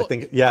 yes, I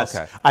think yes.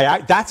 Okay.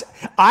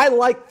 I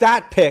like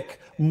that pick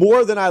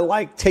more than I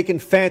like taking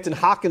Fant and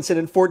Hockenson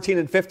in 14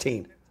 and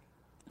 15.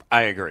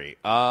 I agree.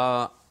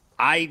 I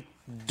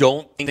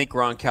don't think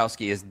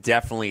Gronkowski is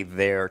definitely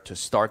there to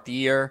start the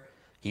year.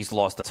 He's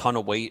lost a ton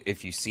of weight.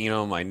 If you've seen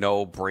him, I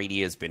know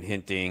Brady has been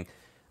hinting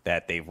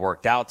that they've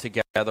worked out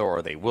together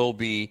or they will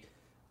be.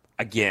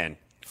 Again,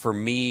 for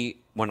me,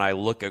 when I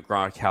look at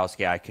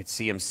Gronkowski, I could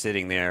see him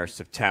sitting there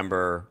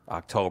September,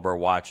 October,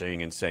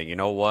 watching and saying, you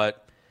know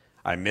what?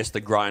 I missed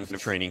the grind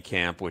of training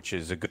camp, which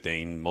is a good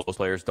thing. Most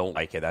players don't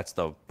like it. That's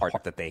the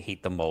part that they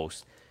hate the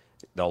most.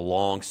 The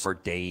long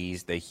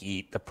days, the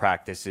heat, the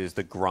practices,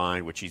 the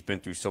grind, which he's been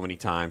through so many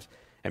times.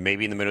 And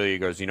maybe in the middle of the year he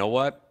goes, you know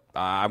what?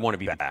 I want to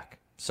be back.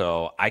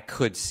 So I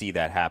could see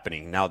that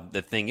happening. Now,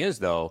 the thing is,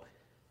 though,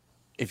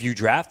 if you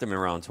draft him in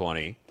round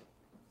 20,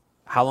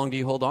 how long do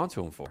you hold on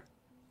to him for?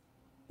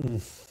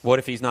 What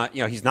if he's not,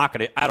 he's not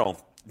going to, I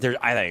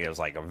think it was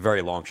like a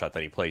very long shot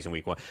that he plays in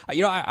week 1.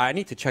 I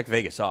need to check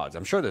Vegas odds.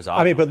 I'm sure there's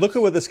odds. But look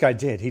at what this guy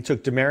did. He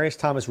took Demaryius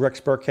Thomas, Rex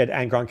Burkhead,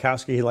 and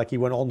Gronkowski like he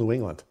went all New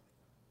England.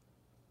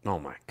 Oh,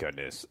 my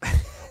goodness.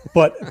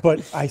 but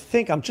I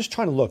think, I'm just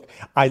trying to look.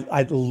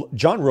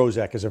 John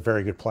Rozek is a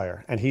very good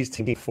player, and he's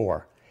team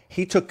 4.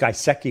 He took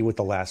Gesicki with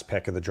the last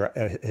pick of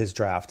his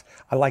draft.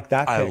 I like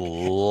that pick. I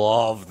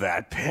love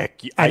that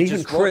pick. And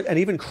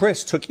even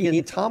Chris took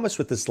Ian Thomas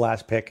with this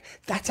last pick.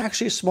 That's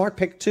actually a smart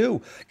pick,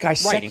 too.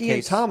 Gesicki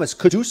and Thomas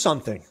could do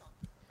something.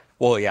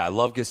 Well, yeah, I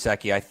love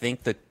Gesicki. I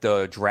think that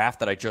the draft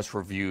that I just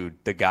reviewed,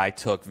 the guy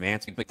took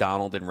Vance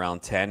McDonald in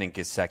round 10 and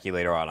Gesicki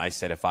later on. I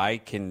said, if I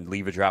can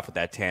leave a draft with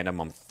that tandem,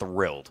 I'm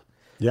thrilled.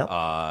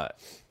 Yeah.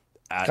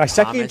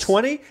 Gesicki in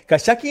 20?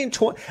 Gesicki in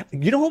 20.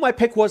 You know who my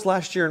pick was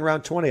last year in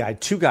round 20? I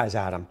had 2 guys,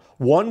 Adam.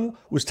 1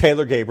 was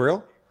Taylor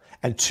Gabriel,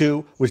 and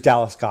 2 was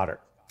Dallas Goedert.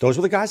 Those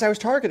were the guys I was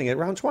targeting at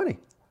round 20.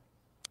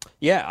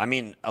 Yeah,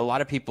 a lot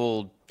of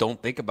people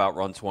don't think about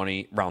round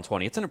 20.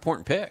 It's an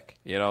important pick.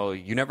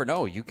 You never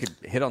know. You could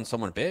hit on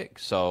someone big.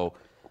 So,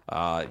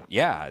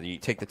 you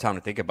take the time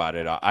to think about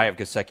it. I have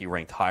Gesicki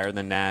ranked higher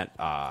than that.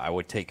 I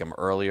would take him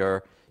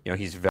earlier.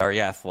 He's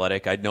very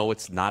athletic. I know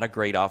it's not a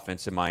great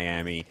offense in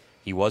Miami.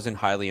 He wasn't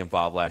highly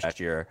involved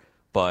last year,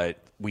 but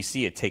we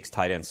see it takes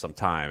tight ends some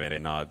time.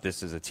 And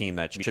this is a team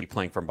that should be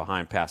playing from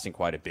behind, passing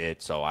quite a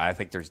bit. So I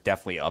think there's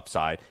definitely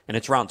upside. And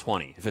it's round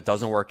 20. If it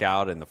doesn't work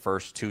out in the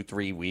first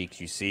 2-3 weeks,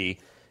 you see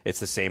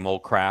it's the same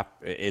old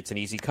crap. It's an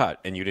easy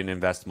cut, and you didn't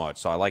invest much.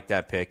 So I like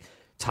that pick.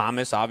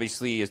 Thomas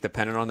obviously is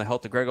dependent on the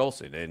health of Greg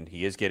Olsen, and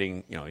he is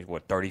getting,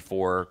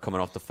 34 coming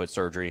off the foot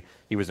surgery.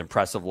 He was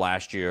impressive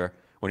last year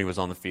when he was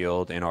on the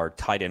field in our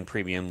tight end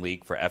premium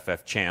league for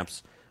FF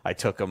Champs. I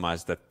took him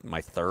as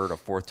my 3rd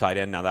or 4th tight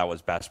end. Now that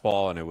was best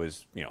ball, and it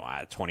was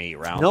 28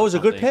 rounds. No, it was a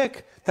good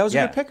pick. That was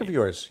a good pick of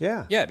yours.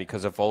 Yeah. Yeah,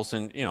 because if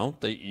Olsen,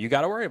 you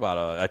got to worry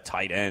about a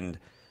tight end.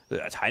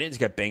 Tight ends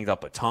get banged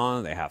up a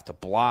ton. They have to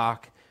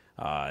block,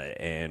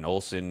 and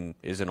Olsen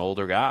is an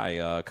older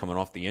guy coming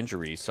off the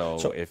injury.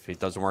 So if it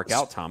doesn't work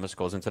out, Thomas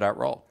goes into that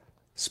role.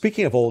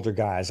 Speaking of older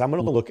guys, I'm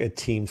going to look at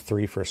Team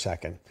 3 for a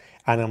second,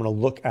 and I'm going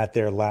to look at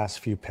their last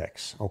few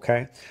picks.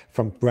 Okay,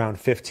 from round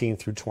 15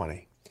 through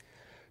 20.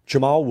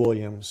 Jamal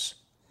Williams,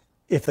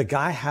 if the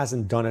guy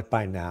hasn't done it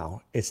by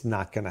now, it's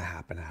not going to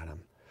happen,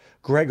 Adam.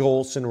 Greg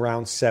Olsen,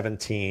 round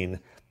 17,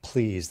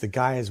 please. The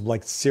guy is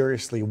like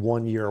seriously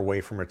 1 year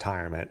away from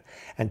retirement.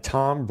 And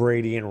Tom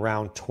Brady in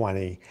round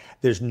 20,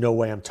 there's no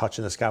way I'm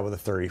touching this guy with a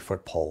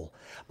 30-foot pole.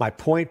 My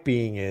point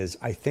being is,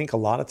 I think a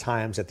lot of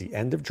times at the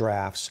end of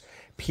drafts,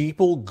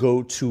 people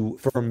go to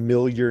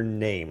familiar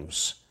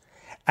names.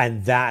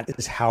 And that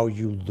is how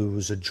you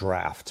lose a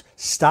draft.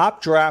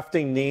 Stop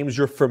drafting names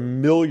you're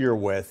familiar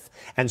with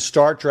and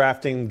start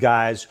drafting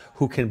guys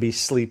who can be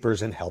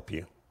sleepers and help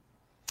you.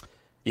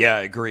 Yeah,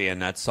 I agree,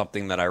 and that's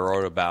something that I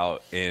wrote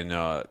about in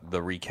the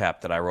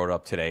recap that I wrote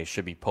up today.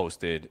 Should be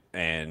posted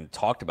and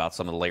talked about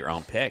some of the late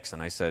round picks.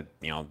 And I said,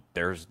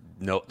 there's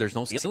no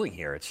ceiling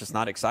here. It's just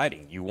not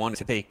exciting. You want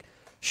to take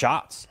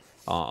shots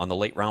on the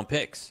late round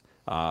picks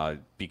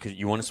because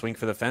you want to swing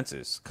for the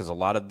fences. Because a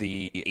lot of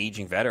the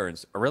aging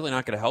veterans are really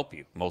not going to help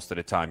you most of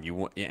the time.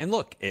 And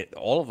look,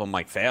 all of them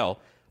might fail,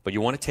 but you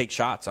want to take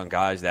shots on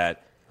guys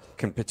that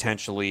can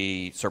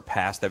potentially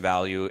surpass their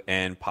value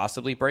and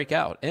possibly break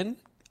out. And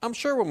I'm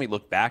sure when we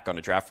look back on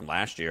the draft from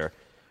last year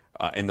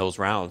in those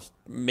rounds,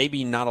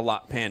 maybe not a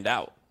lot panned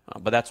out.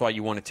 But that's why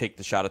you want to take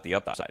the shot at the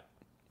upside.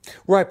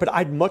 Right, but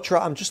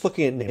I'm just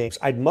looking at names.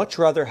 I'd much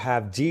rather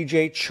have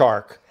DJ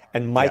Chark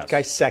and Mike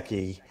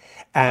Gesicki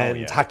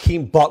and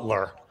Hakeem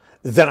Butler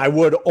than I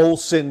would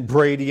Olsen,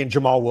 Brady, and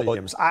Jamal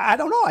Williams. I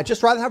don't know. I'd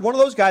just rather have one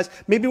of those guys.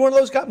 Maybe one of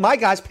those guys, my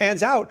guys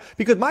pans out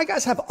because my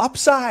guys have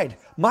upside.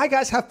 My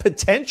guys have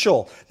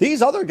potential.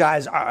 These other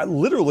guys are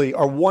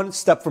one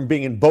step from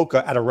being in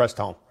Boca at a rest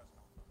home.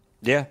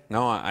 Yeah,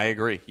 no, I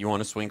agree. You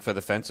want to swing for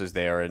the fences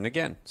there. And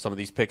again, some of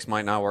these picks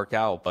might not work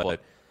out,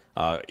 but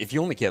if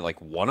you only get like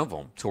one of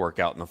them to work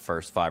out in the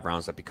first 5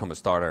 rounds that become a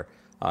starter,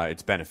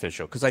 it's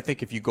beneficial. Because I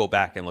think if you go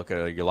back and look at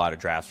a lot of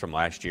drafts from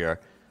last year,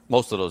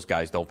 most of those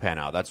guys don't pan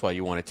out. That's why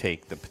you want to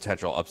take the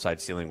potential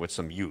upside ceiling with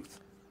some youth.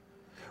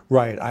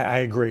 Right, I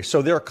agree.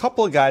 So there are a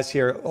couple of guys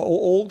here,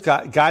 old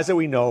guys that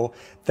we know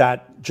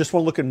that just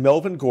want to look at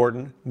Melvin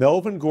Gordon.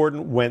 Melvin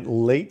Gordon went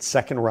late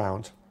second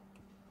round,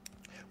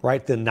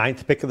 right, the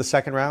 9th pick of the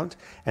second round,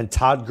 and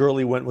Todd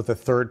Gurley went with the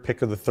 3rd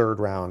pick of the 3rd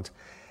round.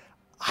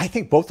 I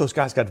think both those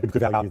guys got good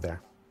value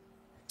there.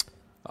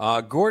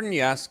 Gordon,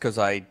 yes, because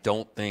I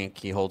don't think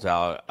he holds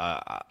out.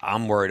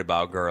 I'm worried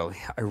about Gurley.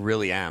 I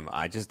really am.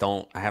 I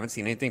haven't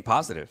seen anything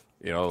positive.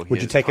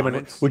 Would you take him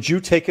at? Would you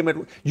take him at?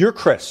 You're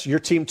Chris. Your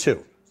team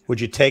 2. Would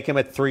you take him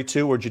at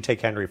 3-2, or would you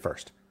take Henry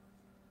first?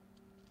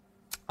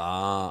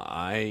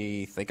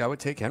 I think I would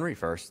take Henry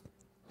first.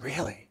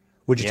 Really?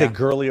 Would you take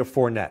Gurley or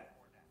Fournette?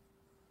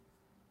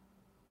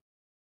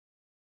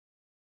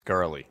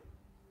 Gurley.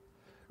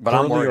 But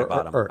I'm worried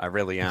about him. I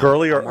really am.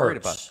 Gurley or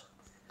Ertz?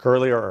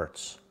 Gurley or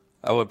Ertz?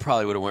 I would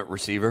have went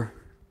receiver.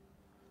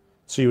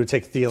 So you would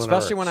take Thielen,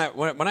 especially when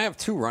I have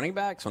 2 running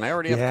backs. When I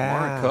already have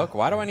Kamara and Cook,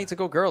 why do I need to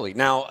go Gurley?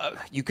 Now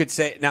you could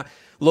say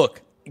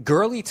look,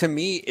 Gurley to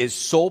me is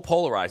so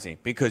polarizing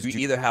because you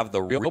either have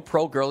the real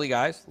pro Gurley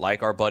guys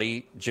like our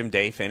buddy Jim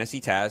Day,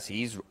 Fantasy Taz.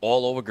 He's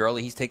all over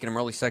Gurley. He's taking him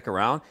early second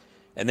round,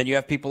 and then you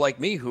have people like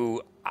me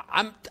who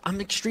I'm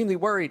extremely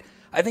worried.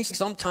 I think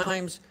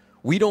sometimes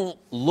we don't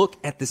look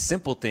at the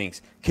simple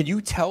things. Can you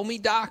tell me,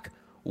 Doc?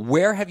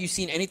 Where have you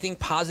seen anything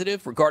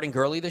positive regarding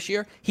Gurley this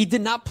year? He did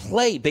not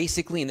play,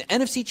 basically, in the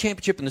NFC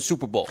Championship and the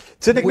Super Bowl.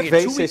 Didn't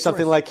McVay say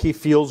something like he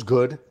feels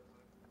good?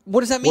 What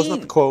does that mean? Wasn't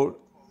that the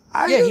quote?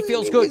 He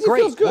feels good. He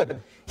Great. feels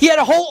good. He had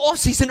a whole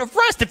offseason of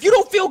rest. If you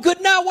don't feel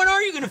good now, when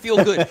are you going to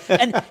feel good?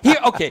 And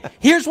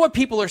here's what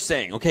people are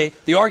saying, okay?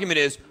 The argument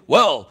is,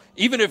 well,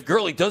 even if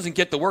Gurley doesn't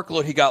get the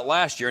workload he got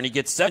last year and he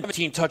gets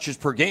 17 touches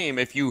per game,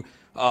 if you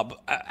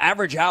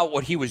average out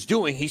what he was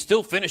doing, he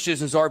still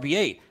finishes as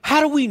RB8.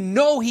 How do we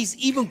know he's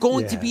even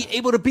going to be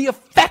able to be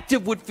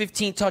effective with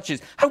 15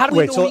 touches? How do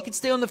we know he can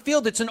stay on the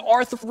field? It's an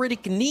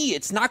arthritic knee.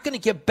 It's not going to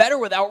get better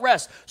without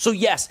rest. So,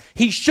 yes,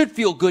 he should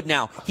feel good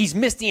now. He's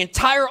missed the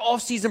entire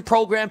offseason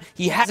program.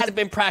 He hasn't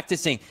been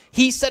practicing.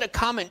 He said a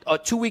comment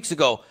 2 weeks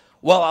ago,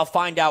 well, I'll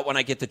find out when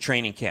I get to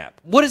training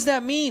camp. What does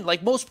that mean?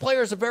 Like, most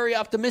players are very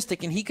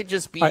optimistic, and he could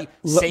just be saying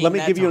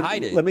that to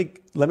hide it.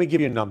 Let me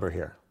give you a number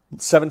here.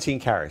 17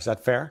 carries. Is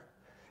that fair?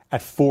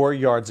 At 4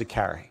 yards a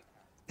carry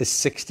is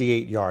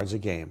 68 yards a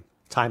game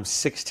times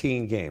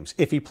 16 games.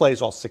 If he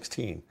plays all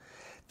 16,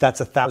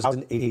 that's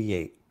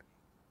 1,088.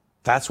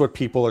 That's what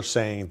people are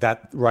saying.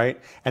 That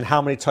right? And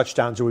how many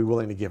touchdowns are we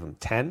willing to give him?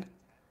 10?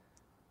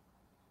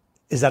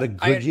 Is that a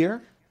good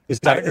year? Is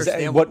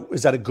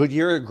that a good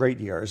year or a great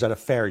year? Is that a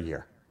fair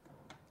year?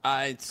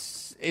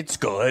 It's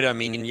good. I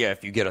mean,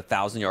 if you get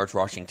 1,000 yards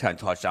rushing, 10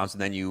 touchdowns,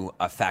 and then you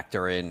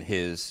factor in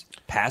his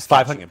pass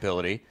catching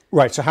ability.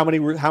 Right. So how many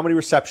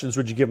receptions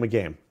would you give him a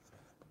game?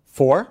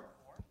 4?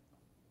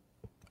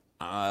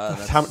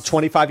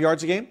 25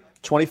 yards a game?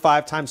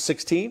 25 times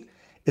 16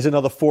 is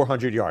another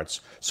 400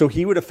 yards. So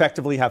he would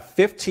effectively have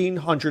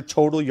 1,500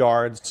 total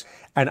yards,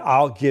 and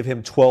I'll give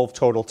him 12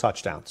 total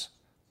touchdowns.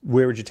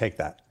 Where would you take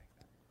that?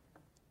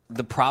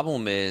 The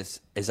problem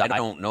is I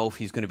don't know if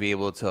he's going to be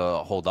able to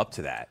hold up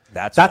to that.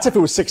 That's if it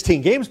was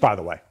 16 games, by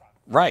the way.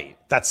 Right.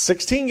 That's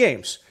 16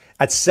 games.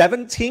 at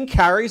 17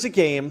 carries a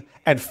game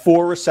and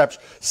 4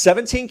 receptions.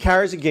 17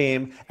 carries a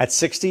game at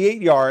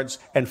 68 yards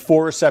and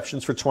 4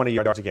 receptions for 20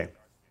 yards a game.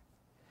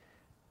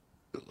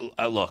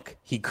 Look,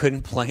 he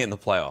couldn't play in the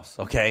playoffs,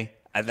 okay?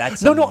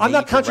 That's no, I'm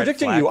not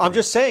contradicting you. I'm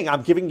just saying,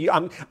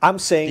 I'm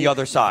saying the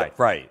other side,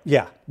 right?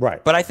 Yeah,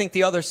 right. But I think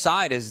the other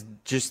side is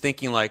just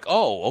thinking like,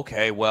 oh,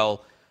 okay,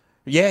 well,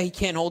 yeah, he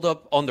can't hold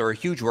up under a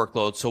huge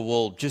workload, so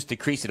we'll just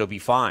decrease it. It'll be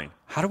fine.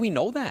 How do we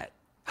know that?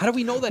 How do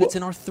we know that it's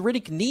an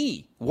arthritic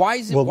knee?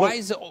 Why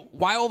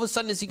all of a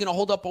sudden is he going to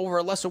hold up over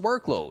a lesser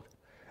workload?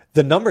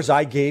 The numbers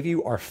I gave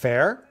you are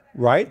fair,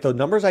 right? The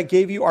numbers I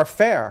gave you are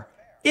fair.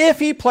 If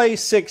he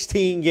plays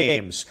 16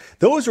 games,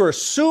 those are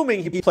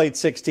assuming he played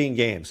 16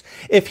 games.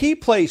 If he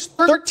plays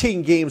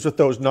 13 games with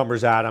those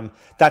numbers, Adam,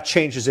 that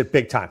changes it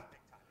big time,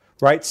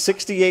 right?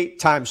 68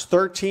 times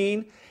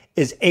 13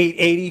 is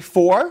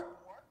 884,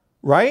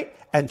 right?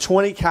 And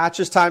 20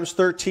 catches times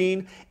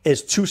 13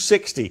 is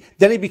 260.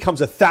 Then he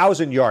becomes a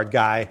 1,000-yard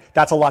guy.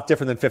 That's a lot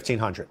different than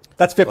 1,500.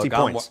 That's 50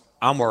 points.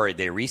 I'm worried.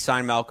 They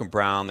re-signed Malcolm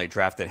Brown. They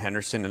drafted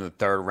Henderson in the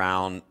 3rd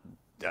round.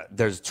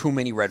 There's too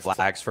many red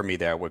flags for me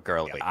there with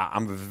Gurley.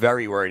 I'm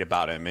very worried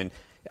about him, and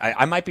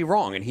I might be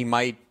wrong, and he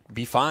might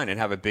be fine and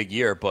have a big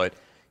year. But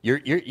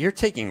you're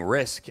taking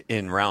risk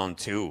in round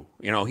 2.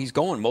 You know, he's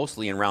going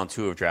mostly in round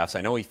 2 of drafts.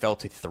 I know he fell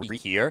to 3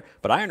 here,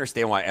 but I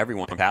understand why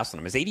everyone passed on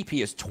him. His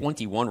ADP is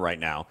 21 right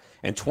now,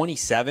 and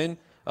 28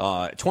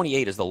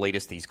 is the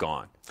latest he's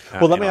gone.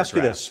 Well, let me ask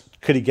you this: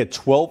 could he get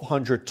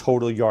 1,200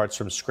 total yards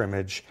from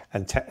scrimmage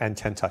and 10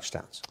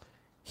 touchdowns?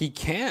 He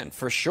can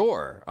for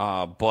sure,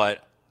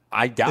 but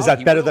I doubt. Is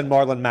that better than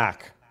Marlon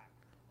Mack?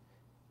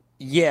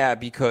 Yeah,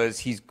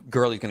 because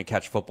Gurley's going to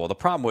catch football. The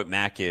problem with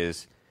Mack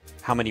is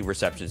how many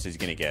receptions he's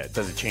going to get.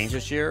 Does it change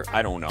this year?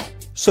 I don't know.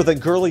 So then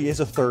Gurley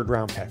is a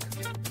 3rd-round pick.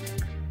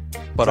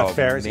 But is that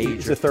fair?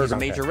 He's a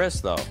major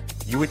risk, though.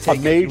 You would take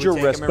him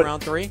in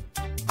round 3?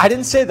 I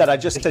didn't say that. I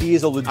just said he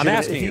is a legitimate. I'm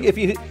asking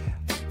you.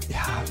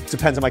 Yeah,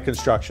 depends on my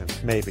construction.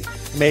 Maybe.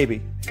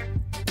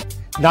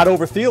 Not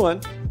over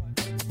Thielen.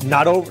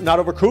 Not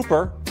over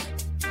Cooper.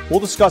 We'll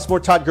discuss more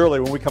Todd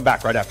Gurley when we come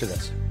back right after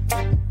this.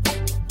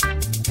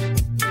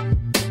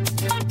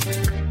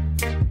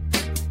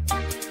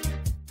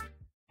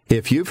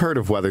 If you've heard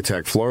of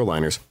WeatherTech floor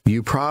liners,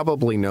 you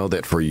probably know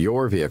that for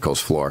your vehicle's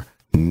floor,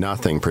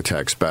 nothing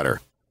protects better.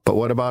 But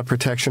what about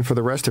protection for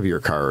the rest of your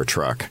car or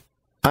truck?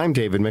 I'm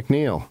David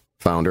McNeil,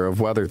 founder of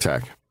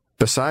WeatherTech.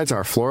 Besides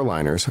our floor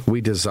liners, we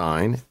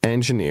design,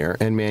 engineer,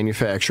 and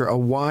manufacture a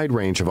wide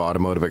range of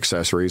automotive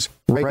accessories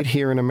right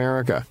here in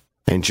America.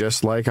 And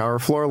just like our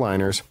floor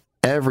liners,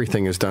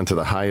 everything is done to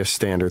the highest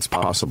standards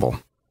possible.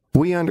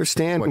 We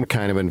understand what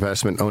kind of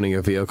investment owning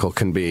a vehicle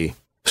can be,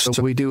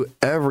 so we do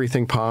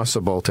everything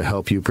possible to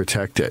help you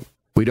protect it.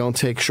 We don't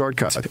take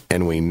shortcuts,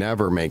 and we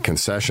never make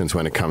concessions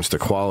when it comes to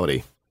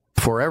quality.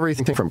 For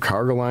everything from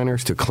cargo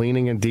liners to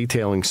cleaning and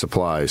detailing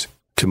supplies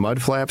to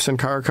mud flaps and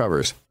car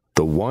covers,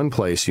 the one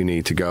place you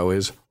need to go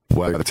is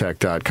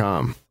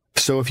WeatherTech.com.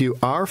 So if you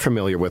are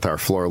familiar with our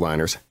floor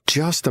liners,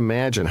 just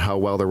imagine how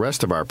well the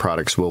rest of our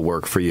products will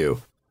work for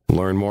you.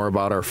 Learn more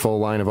about our full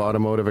line of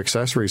automotive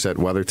accessories at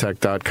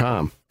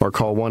WeatherTech.com or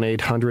call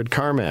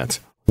 1-800-CarMats.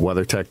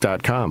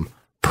 WeatherTech.com.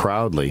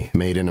 Proudly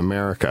made in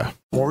America.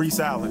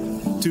 Maurice Allen,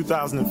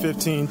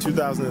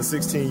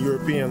 2015-2016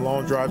 European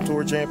Long Drive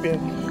Tour Champion,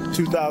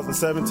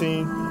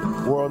 2017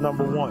 World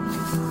Number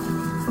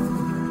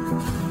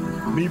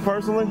 1. Me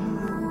personally,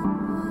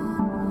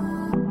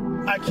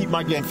 I keep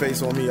my game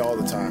face on me all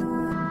the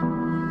time.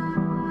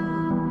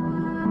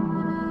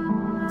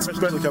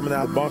 Especially coming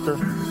out of the bunker,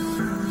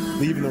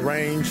 leaving the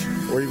range,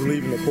 or even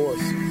leaving the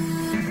course.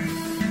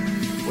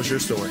 What's your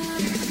story?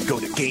 Go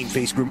to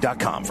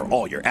GameFaceGroup.com for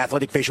all your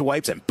athletic facial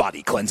wipes and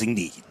body cleansing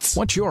needs.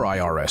 What's your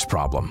IRS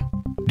problem?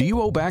 Do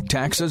you owe back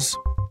taxes?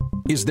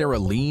 Is there a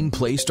lien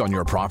placed on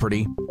your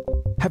property?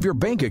 Have your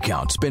bank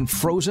accounts been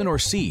frozen or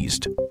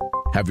seized?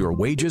 Have your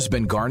wages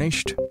been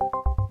garnished?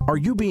 Are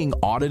you being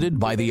audited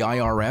by the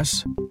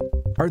IRS?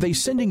 Are they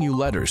sending you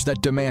letters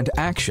that demand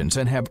actions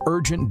and have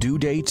urgent due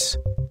dates?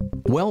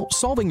 Well,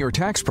 solving your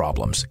tax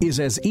problems is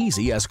as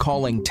easy as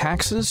calling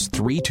Taxes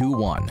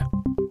 321.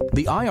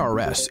 The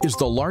IRS is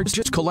the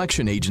largest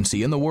collection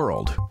agency in the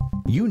world.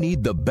 You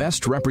need the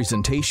best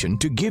representation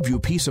to give you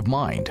peace of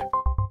mind.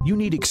 You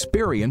need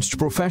experienced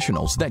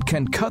professionals that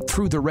can cut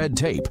through the red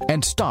tape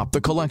and stop the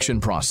collection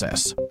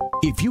process.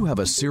 If you have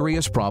a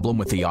serious problem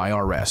with the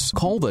IRS,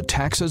 call the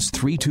Taxes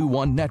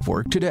 321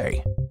 network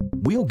today.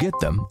 We'll get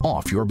them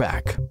off your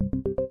back.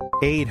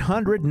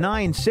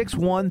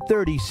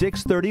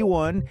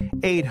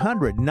 800-961-3631,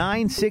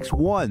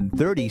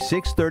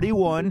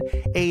 800-961-3631,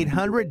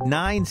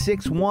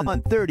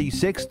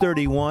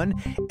 800-961-3631,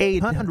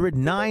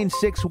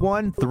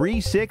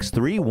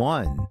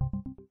 800-961-3631.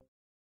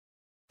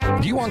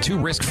 Do you want 2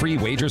 risk-free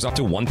wagers up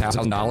to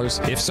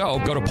 $1,000? If so,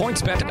 go to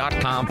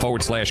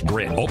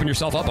pointsbet.com/grid. Open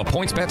yourself up a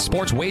PointsBet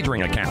sports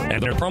wagering account.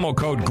 Enter promo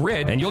code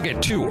GRID, and you'll get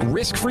 2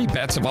 risk-free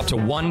bets of up to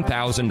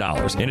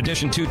 $1,000. In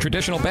addition to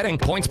traditional betting,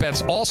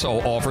 PointsBet also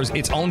offers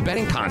its own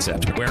betting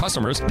concept, where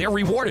customers, they're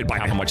rewarded by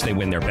how much they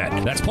win their bet.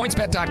 That's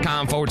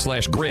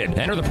pointsbet.com/grid.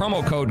 Enter the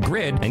promo code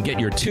GRID and get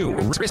your 2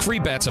 risk-free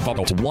bets of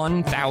up to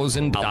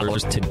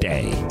 $1,000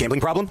 today.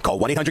 Gambling problem? Call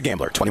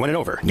 1-800-GAMBLER. 21 and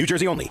over. New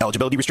Jersey only.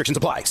 Eligibility restrictions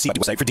apply. See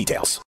website for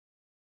details.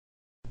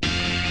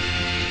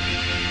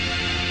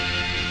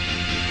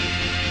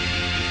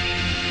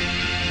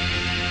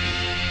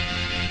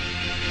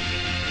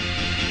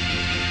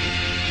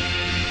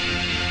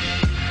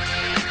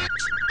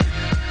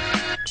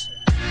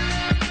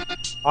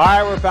 All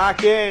right, we're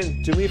back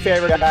in. Do me a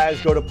favor,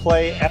 guys. Go to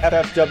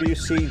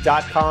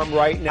playffwc.com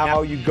right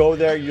now. You go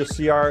there, you'll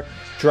see our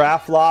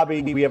draft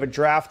lobby. We have a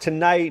draft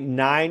tonight,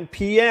 9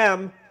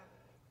 p.m.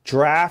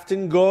 Draft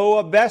and go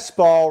a best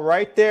ball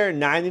right there,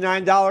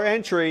 $99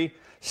 entry.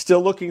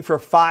 Still looking for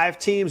 5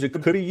 teams. It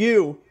could be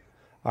you.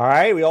 All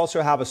right, we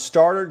also have a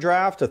starter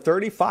draft, a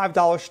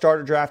 $35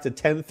 starter draft at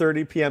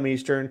 10:30 p.m.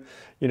 Eastern.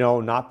 You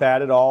know, not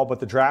bad at all, but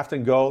the draft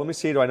and go. Let me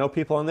see, do I know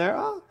people in there?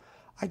 Oh,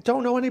 I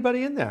don't know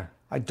anybody in there.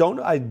 I don't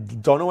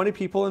know any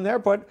people in there,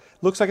 but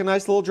looks like a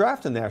nice little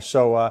draft in there.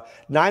 So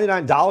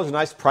 $99, a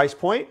nice price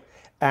point.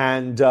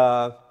 And,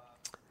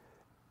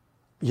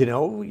 you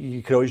know,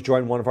 you could always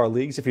join one of our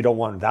leagues if you don't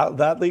want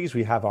that leagues.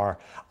 We have our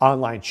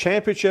online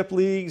championship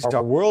leagues,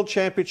 our world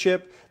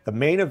championship, the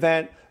main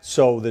event.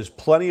 So there's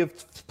plenty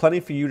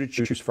for you to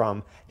choose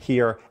from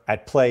here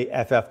at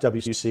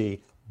playffwc.com.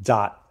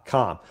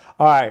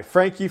 All right,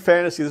 Frankie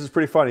Fantasy, this is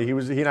pretty funny. He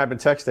and I have been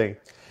texting.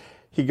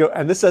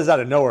 And this says out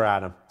of nowhere,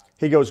 Adam.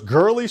 He goes,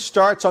 Gurley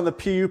starts on the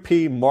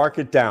PUP, mark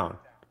it down.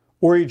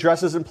 Or he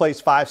dresses and plays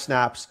 5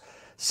 snaps,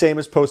 same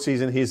as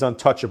postseason, he's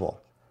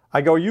untouchable.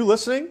 I go, are you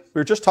listening? We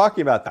were just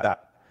talking about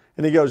that.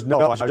 And he goes,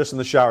 no, I'm just in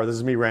the shower. This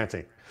is me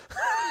ranting.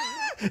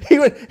 He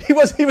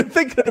wasn't even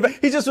thinking about it.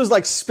 He just was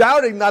like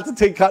spouting not to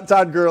take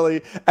Todd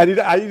Gurley, and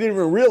I didn't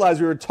even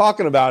realize we were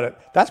talking about it.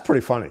 That's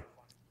pretty funny.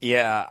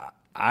 Yeah,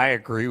 I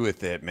agree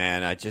with it,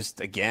 man. I just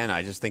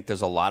think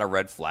there's a lot of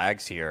red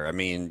flags here. I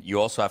mean,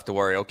 you also have to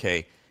worry,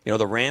 okay, you know,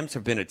 the Rams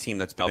have been a team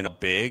that's been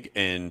big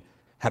and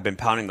have been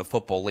pounding the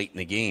football late in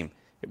the game.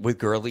 With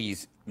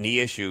Gurley's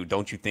knee issue,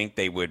 don't you think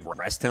they would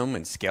rest him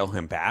and scale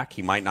him back?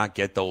 He might not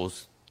get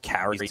those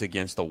carries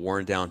against the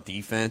worn-down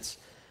defense.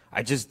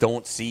 I just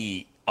don't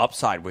see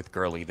upside with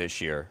Gurley this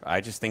year. I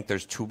just think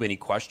there's too many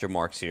question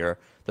marks here.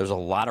 There's a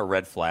lot of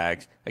red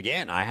flags.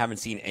 Again, I haven't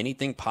seen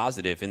anything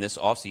positive in this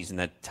offseason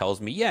that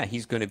tells me, yeah,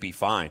 he's going to be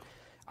fine.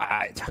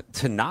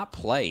 To not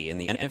play in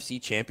the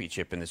NFC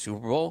Championship in the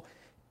Super Bowl,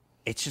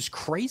 it's just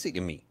crazy to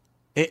me.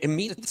 It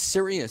means it's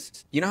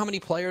serious. You know how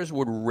many players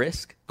would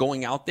risk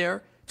going out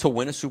there to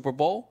win a Super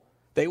Bowl?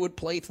 They would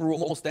play through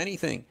almost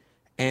anything.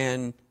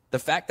 And the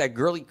fact that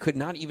Gurley could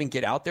not even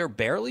get out there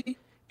barely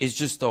is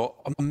just a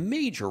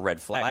major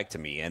red flag to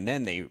me. And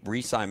then they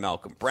re-sign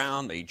Malcolm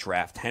Brown. They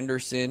draft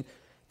Henderson.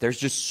 There's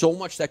just so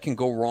much that can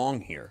go wrong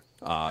here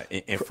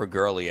for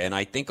Gurley. And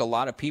I think a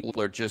lot of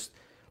people are just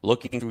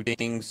looking through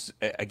things,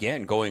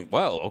 again, going,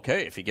 well,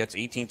 okay, if he gets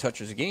 18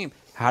 touches a game,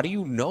 how do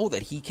you know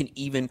that he can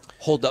even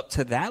hold up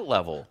to that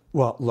level?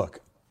 Well, look,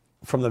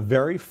 from the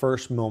very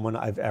first moment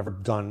I've ever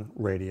done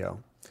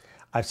radio,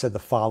 I've said the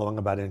following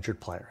about injured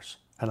players.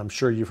 And I'm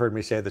sure you've heard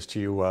me say this to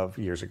you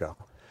years ago.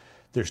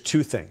 There's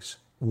 2 things.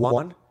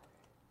 1,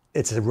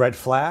 it's a red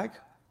flag,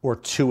 or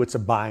 2, it's a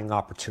buying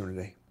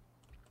opportunity,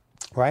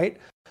 right?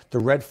 The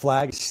red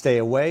flag is stay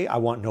away. I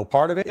want no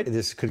part of it.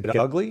 This could get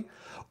ugly.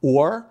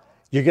 Or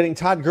you're getting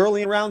Todd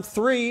Gurley in round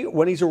 3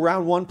 when he's a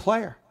round 1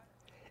 player.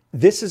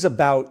 This is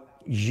about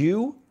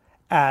you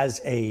as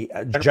a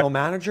general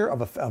manager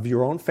of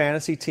your own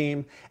fantasy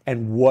team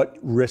and what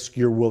risk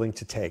you're willing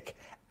to take.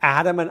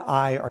 Adam and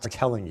I are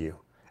telling you,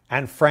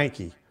 and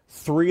Frankie,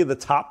 3 of the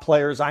top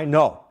players I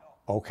know,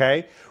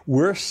 okay?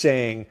 We're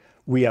saying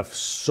we have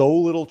so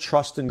little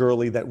trust in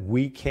Gurley that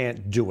we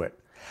can't do it.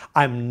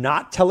 I'm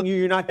not telling you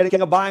you're not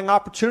getting a buying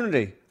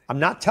opportunity. I'm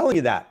not telling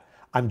you that.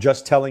 I'm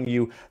just telling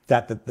you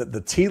that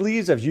the tea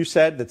leaves, as you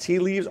said, the tea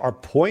leaves are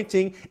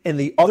pointing in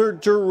the other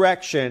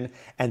direction,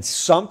 and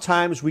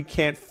sometimes we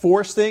can't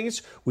force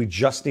things. We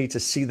just need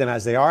to see them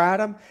as they are,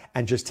 Adam,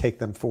 and just take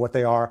them for what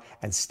they are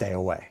and stay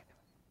away.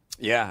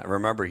 Yeah,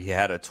 remember, he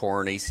had a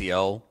torn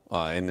ACL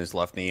in his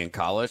left knee in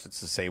college.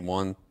 It's the same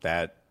one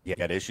that he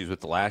had issues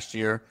with the last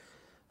year.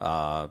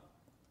 For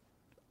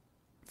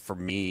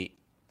me,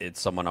 it's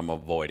someone I'm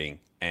avoiding.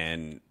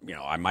 And, you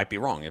know, I might be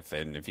wrong. If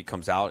he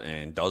comes out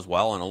and does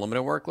well in a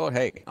limited workload,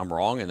 hey, I'm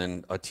wrong, and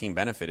then a team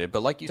benefited.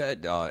 But like you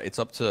said, it's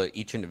up to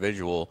each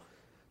individual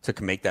to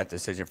make that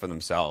decision for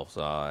themselves.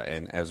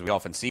 And as we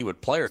often see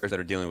with players that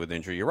are dealing with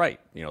injury, you're right.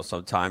 You know,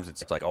 sometimes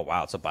it's like, oh,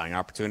 wow, it's a buying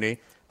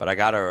opportunity. But I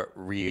got to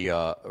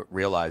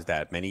realize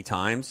that many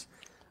times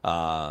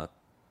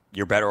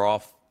you're better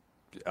off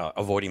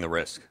avoiding the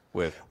risk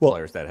with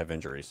players that have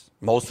injuries.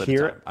 Most of the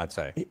time, I'd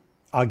say.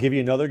 I'll give you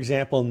another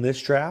example in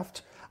this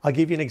draft. I'll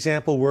give you an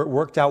example where it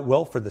worked out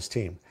well for this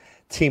team.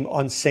 Team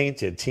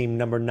unsainted, team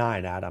number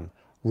 9, Adam.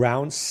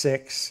 Round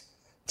 6,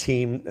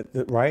 team,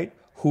 right?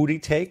 Who'd he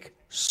take?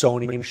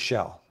 Sony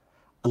Michel.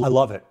 I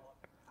love it.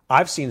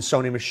 I've seen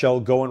Sony Michel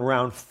go in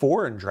round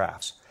 4 in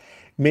drafts.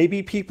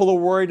 Maybe people are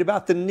worried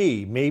about the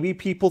knee. Maybe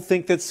people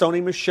think that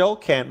Sony Michel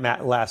can't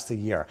last a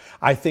year.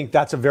 I think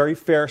that's a very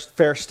fair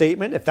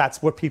statement if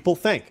that's what people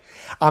think.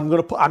 I'm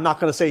not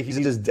going to say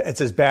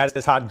it's as bad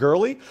as Todd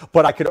Gurley,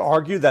 but I could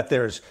argue that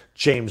there's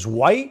James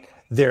White,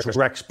 there's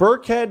Rex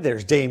Burkhead,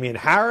 there's Damian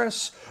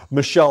Harris.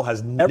 Michel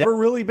has never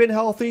really been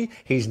healthy.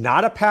 He's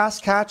not a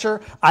pass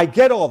catcher. I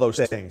get all those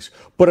things.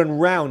 But in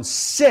round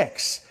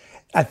 6,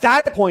 at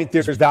that point,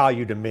 there's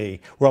value to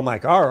me where I'm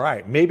like, all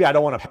right, maybe I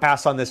don't want to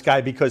pass on this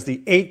guy because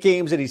the 8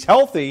 games that he's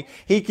healthy,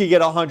 he could get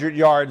 100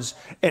 yards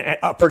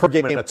per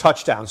game and a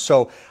touchdown.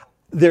 So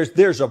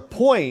there's a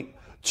point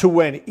to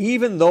when,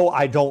 even though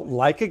I don't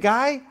like a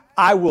guy,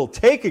 I will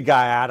take a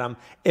guy, Adam,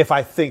 if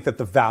I think that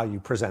the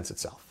value presents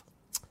itself.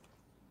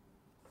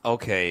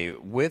 Okay,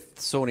 with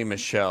Sony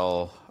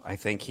Michel, I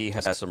think he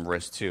has some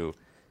risk too.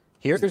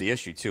 Here's the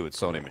issue too with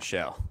Sony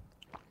Michel.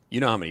 You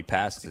know how many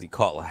passes he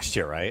caught last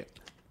year, right?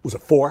 Was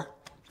it 4?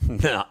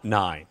 No,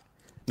 9.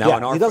 Now,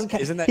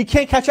 yeah, he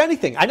can't catch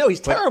anything. I know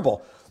he's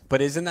terrible.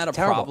 But isn't that a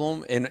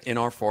problem in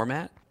our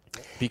format?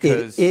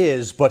 Because it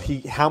is, but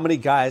how many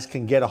guys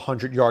can get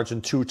 100 yards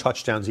and 2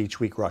 touchdowns each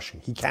week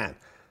rushing? He can.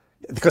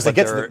 Because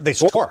they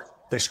score.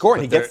 They score,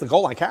 and he gets the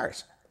goal line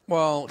carries.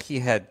 Well, he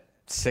had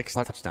 6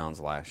 touchdowns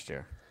last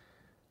year.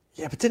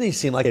 Yeah, but didn't he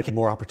seem like he had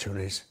more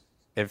opportunities?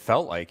 It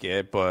felt like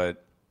it,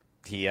 but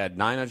he had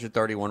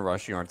 931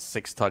 rushing yards,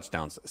 6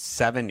 touchdowns,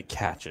 7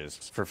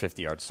 catches for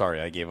 50 yards. Sorry,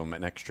 I gave him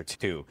an extra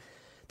 2.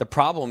 The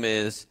problem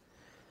is,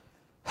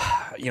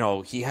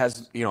 he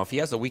has, if he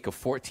has a week of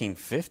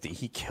 1450,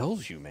 he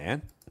kills you,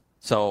 man.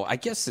 So I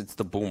guess it's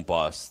the boom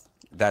bust.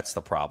 That's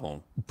the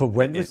problem.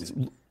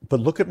 But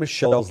look at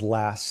Michel's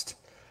last.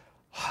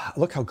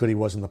 Look how good he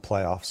was in the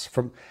playoffs.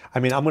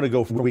 I'm going to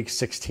go from week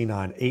 16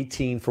 on.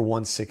 18 for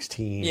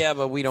 116. Yeah,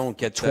 but we don't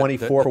get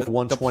 24 for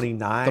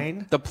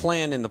 129. The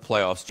plan in the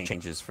playoffs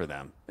changes for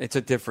them. It's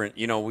a different,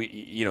 so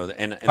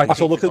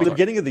look at the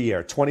beginning of the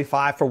year.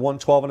 25 for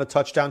 112 and a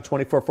touchdown.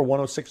 24 for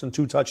 106 and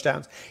 2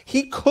 touchdowns.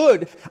 He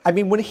could.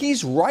 When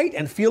he's right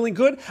and feeling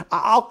good,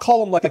 I'll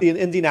call him like the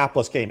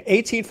Indianapolis game.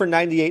 18 for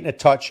 98 and a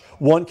touch.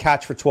 1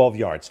 catch for 12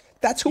 yards.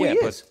 That's who he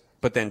is.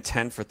 But then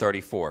 10 for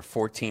 34,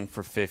 14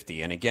 for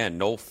 50. And again,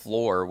 no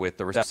floor with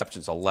the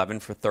receptions, 11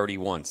 for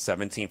 31,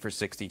 17 for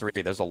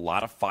 63. There's a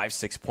lot of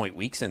 5-6 point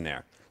weeks in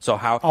there. So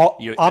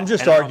I'm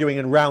just arguing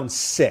in round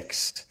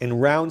 6. In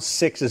round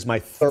 6 is my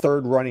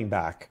third running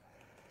back.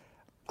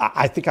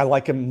 I think I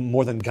like him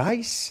more than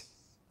Geis.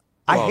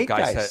 I hate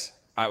Geis.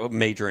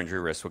 Major injury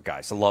risk with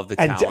Geis. I love the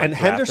talent. And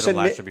Henderson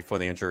last year before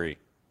the injury.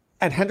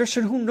 And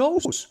Henderson, who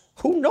knows?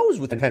 Who knows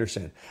with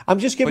Henderson? I'm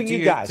just giving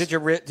you guys. Did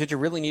you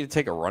really need to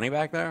take a running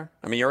back there?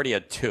 You already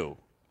had 2.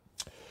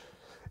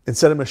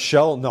 Instead of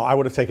Michel, no, I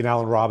would have taken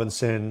Allen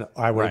Robinson.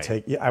 I would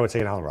take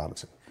Allen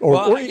Robinson.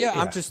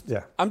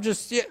 I'm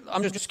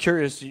just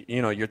curious,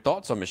 your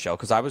thoughts on Michel,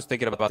 because I was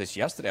thinking about this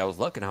yesterday. I was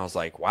looking, I was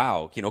like,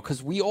 wow,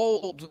 because we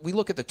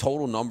look at the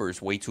total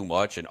numbers way too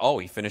much, and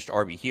he finished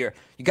RB here.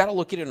 You got to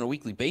look at it on a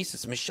weekly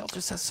basis. Michel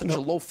just has such a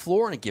low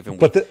floor in a given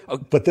week.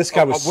 But this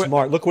guy was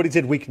smart. Look what he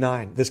did week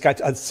 9. This guy,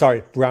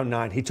 round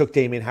 9. He took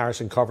Damian Harris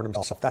and covered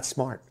himself. That's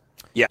smart.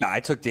 Yeah, I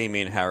took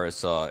Damian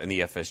Harris in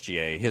the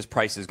FSGA. His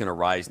price is going to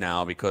rise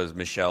now because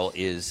Michel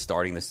is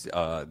starting this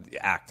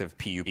active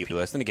PUP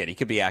list. And again, he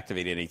could be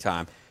activated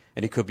anytime,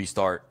 and he could be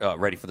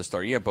ready for the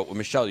start of the year. But with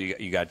Michel,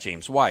 you got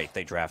James White.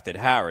 They drafted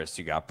Harris.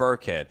 You got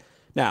Burkhead.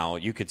 Now,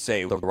 you could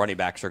say the running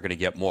backs are going to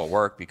get more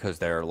work because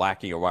they're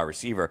lacking a wide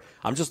receiver.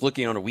 I'm just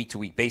looking on a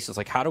week-to-week basis.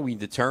 Like, how do we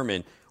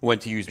determine when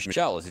to use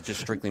Michel? Is it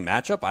just strictly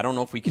matchup? I don't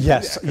know if we can do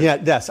that.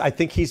 Yes. I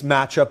think he's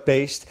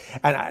matchup-based,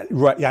 and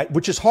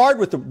which is hard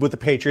with the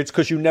Patriots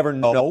because you never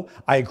know.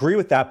 I agree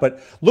with that.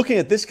 But looking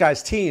at this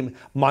guy's team,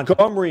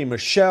 Montgomery,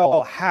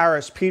 Michel,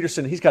 Harris,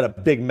 Peterson, he's got a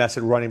big mess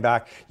at running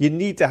back. You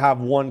need to have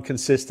one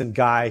consistent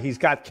guy. He's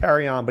got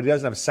carry-on, but he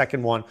doesn't have a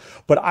second one.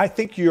 But I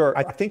think you're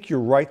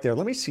right there.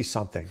 Let me see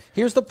something.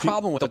 Here's the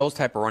problem with those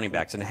type of running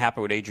backs, and it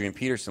happened with Adrian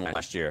Peterson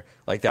last year.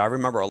 Like, I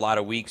remember a lot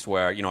of weeks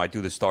where, I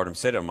do the start him,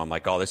 sit him. I'm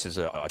like, this is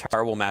a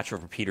terrible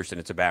matchup for Peterson.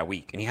 It's a bad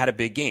week. And he had a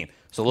big game.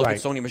 So look at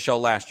Sony Michel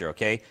last year,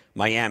 okay?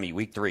 Miami,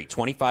 week 3,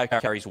 25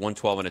 carries,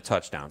 112 and a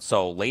touchdown.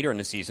 So later in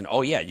the season,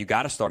 you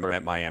got to start him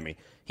at Miami.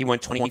 He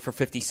went 20 for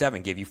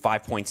 57, gave you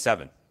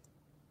 5.7.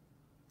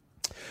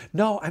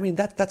 No,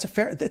 that's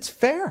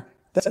fair.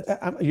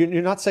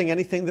 You're not saying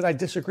anything that I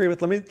disagree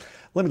with. Let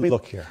me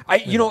look here.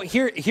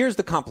 Here's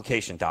the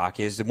complication, Doc,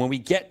 is when we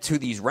get to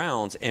these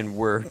rounds and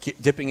we're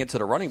dipping into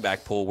the running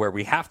back pool where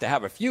we have to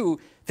have a few,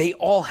 they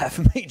all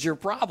have major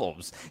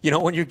problems.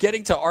 When you're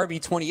getting to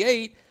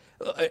RB28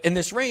 in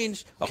this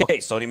range, okay,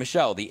 Sony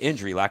Michel, the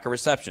injury, lack of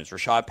receptions,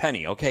 Rashad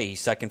Penny, okay,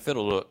 he's second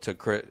fiddle to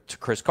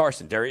Chris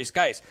Carson, Darius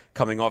Geis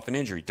coming off an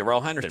injury,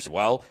 Darrell Henderson,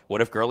 well, what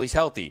if Gurley's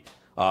healthy?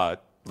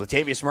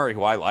 Latavius Murray,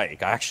 who I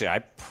like. I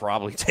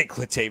probably take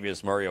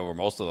Latavius Murray over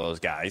most of those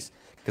guys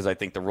because I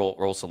think the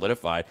role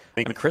solidified.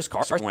 I mean, Chris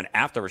Carson went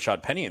after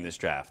Rashad Penny in this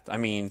draft. I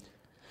mean,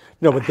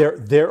 no, but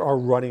there are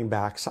running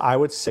backs. I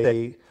would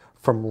say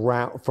from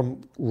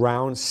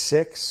round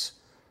 6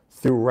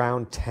 through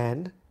round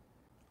 10.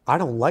 I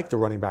don't like the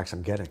running backs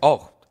I'm getting.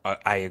 Oh,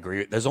 I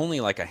agree. There's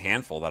only like a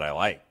handful that I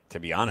like, to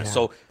be honest.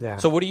 So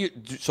what do you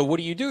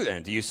do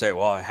then? Do you say,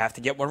 well, I have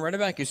to get one running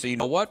back? You say, you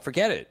know what?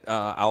 Forget it.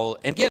 And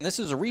again, this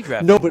is a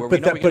redraft. No, where we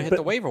know we're going to hit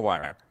the waiver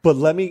wire. But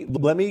let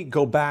me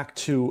go back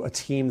to a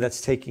team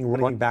that's taking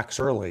running backs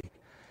early.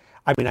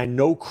 I mean, I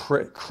know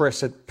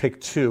Chris at pick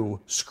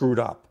 2 screwed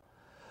up.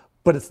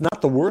 But it's not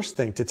the worst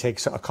thing to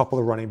take a couple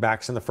of running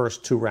backs in the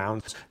first 2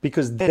 rounds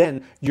because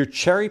then you're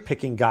cherry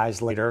picking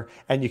guys later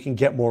and you can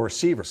get more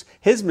receivers.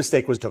 His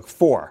mistake was took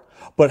 4.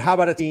 But how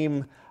about a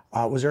team?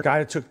 Was there a guy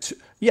that took 2?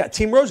 Yeah,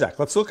 Team Rozak.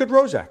 Let's look at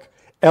Rozak.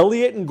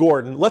 Elliott and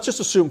Gordon. Let's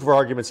just assume for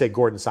argument's sake,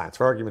 Gordon signs,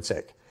 for argument's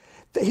sake.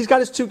 He's got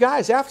his 2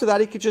 guys. After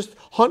that, he could just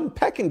hunt and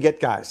peck and get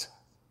guys.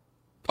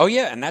 Oh,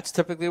 yeah, and that's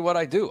typically what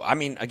I do. I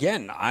mean,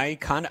 again, I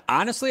kind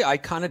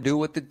of do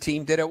what the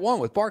team did at 1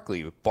 with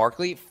Barkley.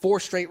 Barkley, 4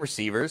 straight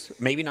receivers,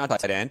 maybe not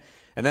tight end.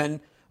 And then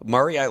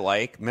Murray, I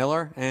like.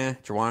 Miller,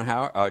 Jordan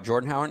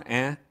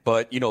Howard,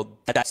 But,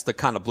 that's the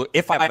kind of blue.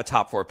 If I have a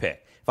top 4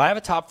 pick. If I have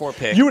a top 4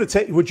 pick.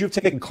 Would you have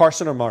taken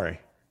Carson or Murray?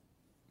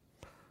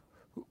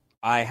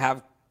 I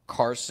have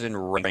Carson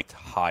ranked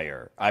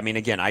higher. I mean,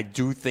 again, I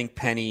do think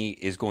Penny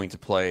is going to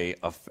play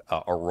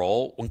a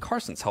role. When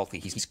Carson's healthy,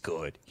 he's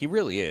good. He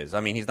really is. I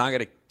mean, he's not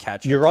going to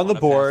catch. You're on the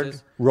board.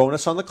 Passes.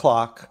 Ronas on the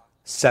clock.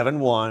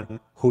 7-1.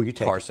 Who are you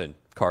taking?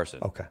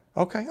 Carson.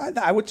 Okay.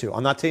 I would too.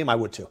 On that team, I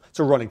would too. It's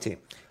a running team.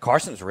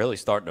 Carson's really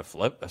starting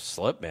to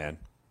slip, man.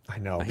 I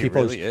know. He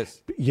really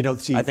is.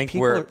 I think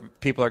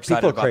people are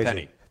excited about crazy.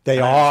 Penny. They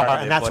are,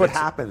 and that's what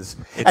happens.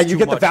 And you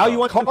get the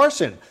value on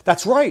Carson.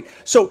 That's right.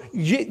 So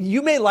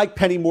you may like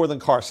Penny more than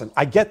Carson.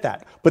 I get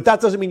that. But that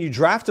doesn't mean you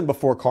draft him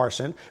before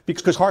Carson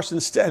because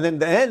Carson's,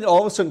 and then all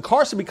of a sudden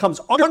Carson becomes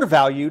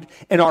undervalued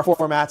in our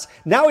formats.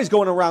 Now he's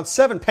going around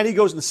 7. Penny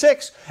goes in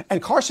 6,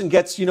 and Carson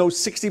gets,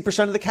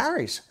 60% of the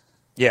carries.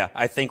 Yeah,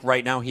 I think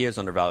right now he is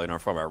undervalued in our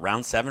format.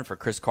 Round 7 for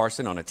Chris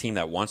Carson on a team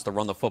that wants to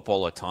run the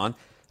football a ton.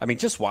 I mean,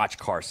 just watch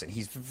Carson.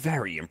 He's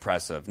very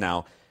impressive.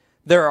 Now,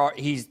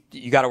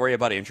 you got to worry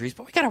about injuries,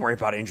 but we got to worry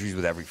about injuries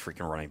with every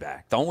freaking running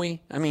back, don't we?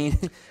 I mean,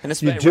 and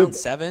especially round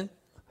 7.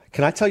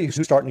 Can I tell you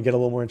who's starting to get a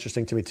little more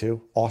interesting to me too?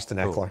 Austin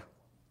Eckler.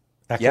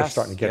 Eckler's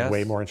starting to get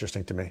way more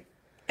interesting to me.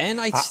 And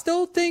I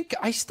still think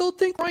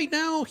right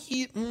now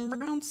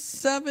round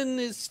 7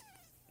 is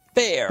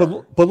fair.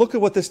 But look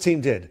at what this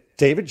team did: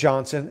 David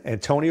Johnson,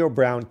 Antonio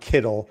Brown,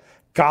 Kittle,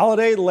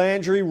 Golladay,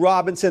 Landry,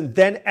 Robinson,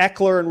 then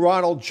Eckler and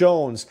Ronald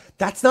Jones.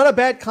 That's not a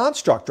bad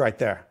construct right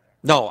there.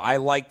 No, I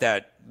like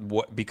that.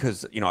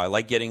 Because, I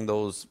like getting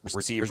those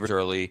receivers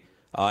early,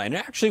 and it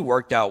actually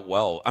worked out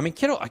well. I mean,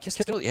 Kittle,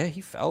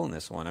 he fell in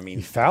this one. I mean,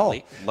 he fell.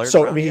 He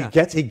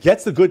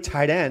gets the good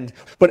tight end.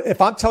 But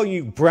if I'm telling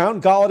you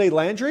Brown, Golladay,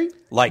 Landry,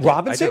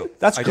 Robinson,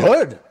 that's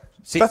good.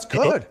 See, that's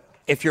good.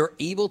 If you're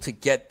able to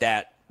get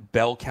that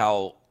bell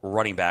cow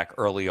running back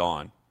early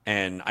on,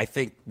 and I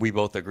think we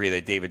both agree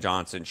that David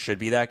Johnson should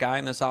be that guy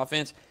in this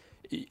offense,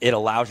 it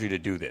allows you to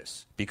do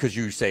this because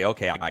you say,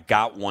 okay, I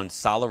got one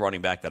solid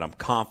running back that I'm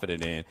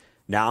confident in.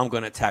 Now I'm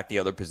going to attack the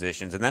other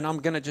positions, and then I'm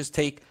going to just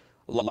take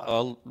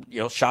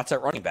shots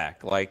at running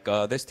back like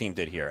this team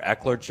did here.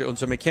 Eckler,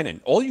 Jones, and McKinnon.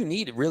 All you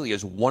need really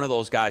is one of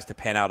those guys to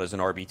pan out as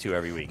an RB2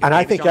 every week. And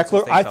I think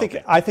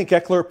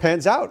Eckler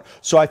pans out.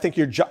 So I think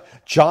you're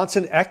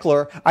Johnson,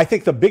 Eckler. I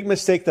think the big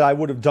mistake that I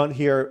would have done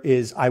here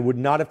is I would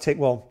not have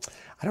taken. Well,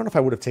 I don't know if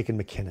I would have taken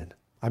McKinnon.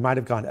 I might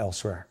have gone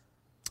elsewhere.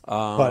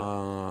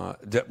 But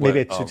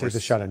maybe I should take the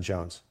shot on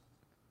Jones.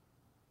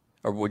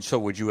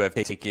 Would you have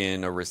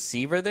taken a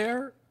receiver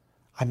there?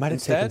 I might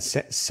have taken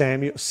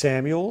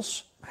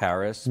Samuels.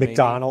 Harris.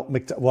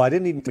 McDonald. Well, I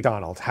didn't need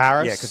McDonald.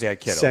 Harris. Yeah, because he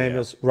had Kittle.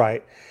 Samuels. Yeah.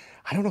 Right.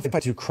 I don't know if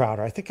I'd do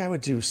Crowder. I think I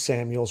would do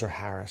Samuels or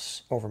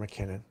Harris over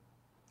McKinnon.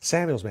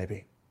 Samuels,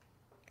 maybe.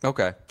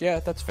 Okay.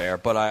 Yeah, that's fair.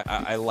 But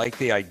I like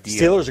the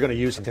idea. Steelers are going to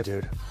use him,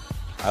 dude.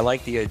 I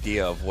like the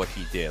idea of what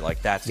he did.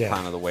 Like, that's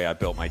kind of the way I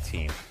built my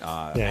team.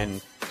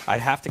 And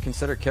I'd have to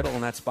consider Kittle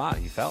in that spot.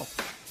 He fell.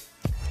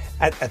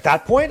 At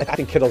that point, I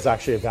think Kittle's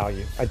actually a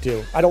value. I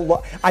do.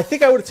 I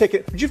think I would have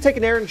taken. Would you have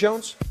taken Aaron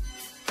Jones?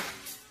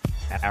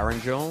 Aaron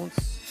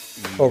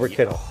Jones over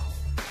Kittle.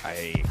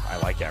 I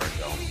like Aaron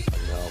Jones. I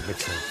know, me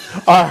too.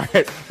 All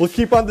right, we'll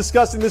keep on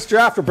discussing this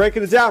draft. We're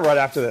breaking it down right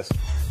after this.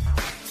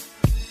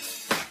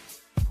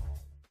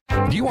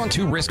 Do you want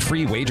 2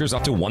 risk-free wagers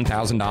up to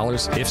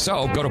 $1,000? If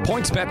so, go to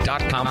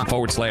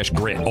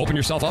pointsbet.com/grid. Open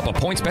yourself up a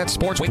PointsBet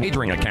sports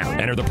wagering account.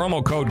 Enter the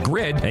promo code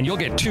GRID, and you'll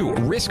get 2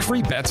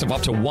 risk-free bets of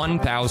up to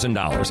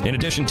 $1,000. In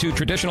addition to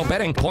traditional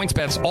betting,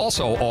 PointsBet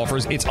also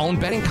offers its own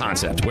betting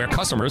concept, where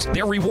customers,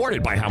 they're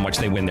rewarded by how much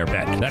they win their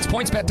bet. That's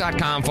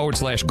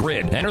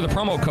pointsbet.com/grid. Enter the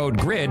promo code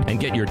GRID and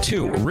get your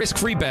 2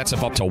 risk-free bets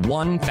of up to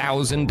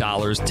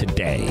 $1,000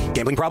 today.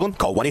 Gambling problem?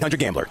 Call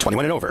 1-800-GAMBLER.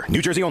 21 and over.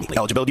 New Jersey only.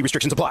 Eligibility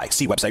restrictions apply.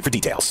 See website for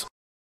details.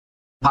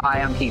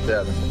 Hi, I'm Keith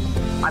Urban.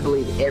 I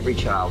believe every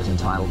child is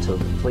entitled to a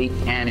complete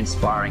and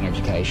inspiring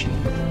education.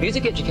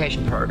 Music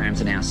education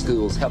programs in our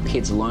schools help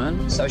kids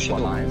learn,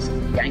 socialize,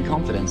 gain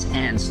confidence,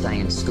 and stay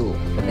in school.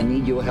 But they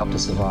need your help to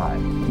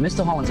survive. The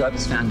Mr. Holland's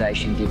Opus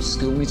Foundation gives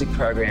school music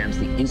programs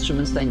the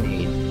instruments they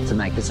need to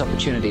make this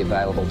opportunity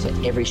available to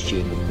every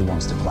student who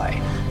wants to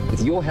play.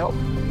 With your help,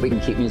 we can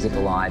keep music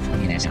alive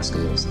in our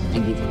schools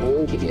and give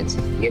all kids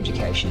the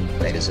education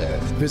they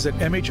deserve. Visit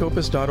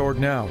mhopus.org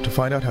now to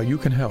find out how you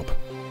can help.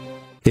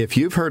 If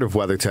you've heard of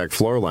WeatherTech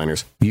floor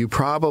liners, you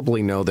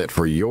probably know that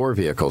for your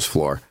vehicle's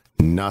floor,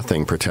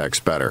 nothing protects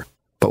better.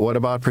 But what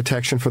about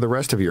protection for the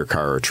rest of your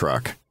car or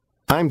truck?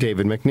 I'm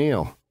David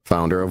McNeil,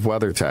 founder of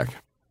WeatherTech.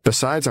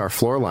 Besides our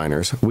floor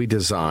liners, we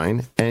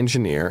design,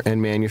 engineer,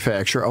 and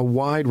manufacture a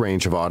wide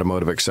range of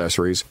automotive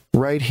accessories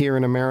right here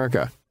in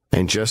America.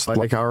 And just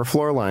like our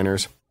floor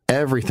liners,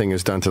 everything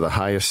is done to the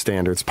highest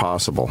standards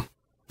possible.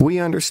 We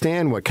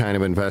understand what kind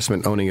of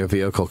investment owning a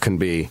vehicle can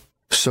be,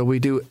 so we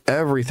do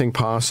everything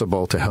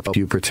possible to help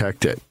you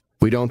protect it.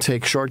 We don't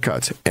take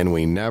shortcuts, and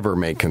we never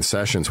make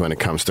concessions when it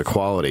comes to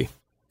quality.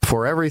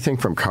 For everything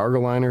from cargo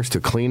liners to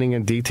cleaning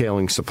and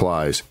detailing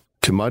supplies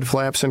to mud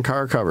flaps and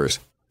car covers,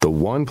 the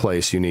one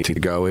place you need to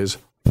go is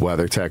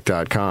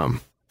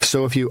WeatherTech.com.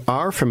 So if you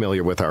are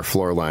familiar with our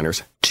floor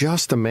liners,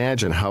 just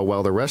imagine how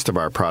well the rest of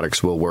our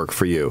products will work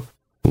for you.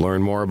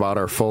 Learn more about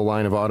our full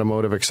line of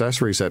automotive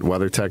accessories at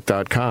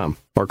WeatherTech.com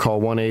or call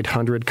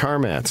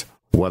 1-800-CarMats.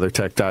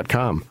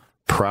 WeatherTech.com.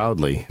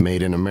 Proudly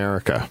made in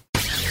America.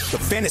 The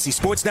Fantasy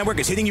Sports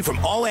Network is hitting you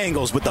from all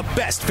angles with the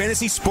best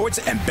fantasy sports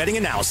and betting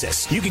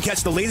analysis. You can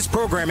catch the latest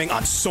programming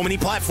on so many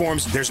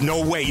platforms, there's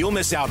no way you'll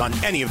miss out on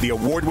any of the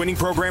award-winning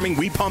programming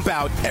we pump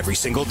out every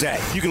single day.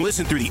 You can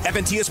listen through the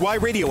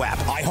FNTSY radio app,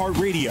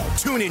 iHeartRadio,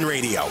 TuneIn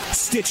Radio,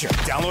 Stitcher.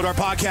 Download our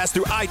podcast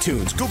through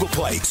iTunes, Google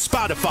Play,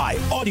 Spotify,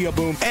 Audio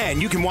Boom,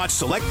 and you can watch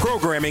select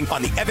programming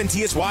on the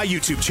FNTSY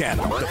YouTube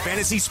channel. The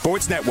Fantasy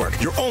Sports Network,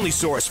 your only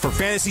source for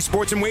fantasy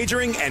sports and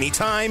wagering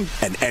anytime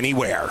and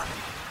anywhere.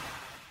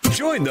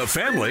 Join the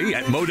family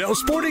at Modell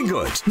Sporting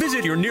Goods.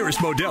 Visit your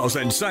nearest Modell's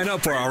and sign up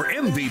for our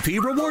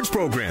MVP Rewards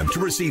program to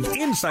receive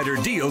insider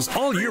deals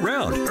all year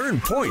round. Earn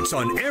points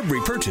on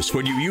every purchase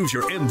when you use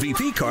your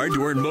MVP card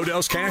to earn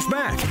Modell's cash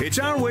back. It's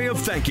our way of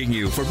thanking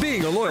you for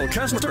being a loyal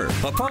customer.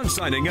 Upon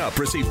signing up,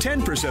 receive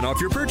 10%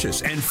 off your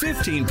purchase and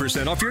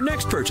 15% off your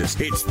next purchase.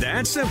 It's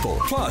that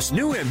simple. Plus,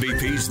 new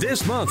MVPs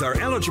this month are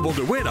eligible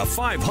to win a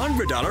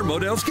 $500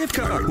 Modell's gift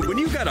card. When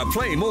you gotta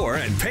play more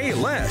and pay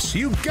less,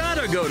 you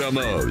gotta go to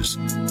Moe's.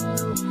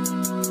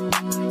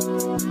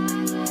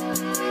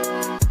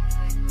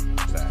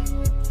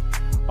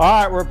 All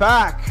right, we're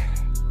back.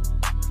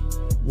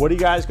 What are you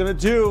guys going to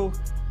do?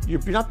 You're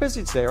not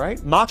busy today, right?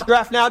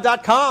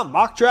 MockDraftNow.com.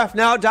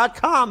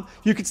 MockDraftNow.com.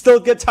 You can still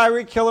get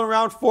Tyreek Hill in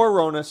round 4,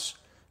 Ronis.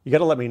 You got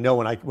to let me know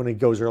when it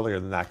goes earlier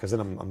than that, because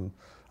then I'm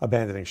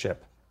abandoning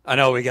ship. I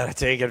know we got to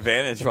take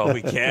advantage while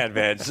we can,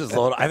 man. It's just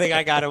load. I think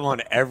I got him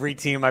on every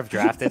team I've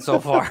drafted so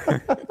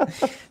far.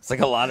 It's like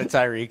a lot of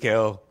Tyreek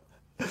Hill.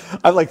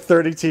 I have like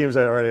 30 teams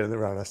already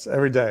around us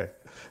every day.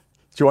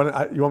 Do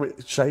you want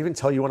me? Should I even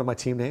tell you one of my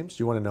team names?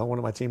 Do you want to know one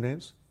of my team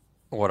names?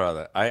 What are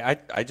they?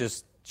 I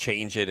just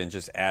change it and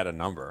just add a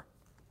number.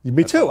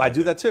 Me too. I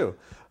do that too.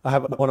 I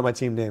have one of my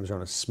team names on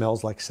it.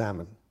 Smells like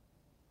salmon.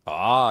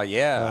 Oh,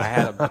 yeah. I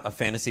had a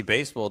fantasy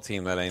baseball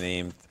team that I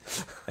named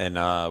and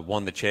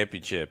won the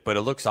championship. But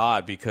it looks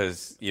odd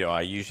because,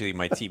 I usually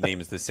my team name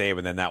is the same.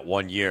 And then that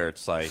one year,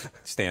 it's like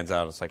stands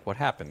out. It's like, what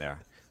happened there?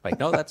 Like,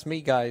 no, that's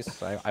me,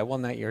 guys. I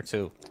won that year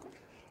too.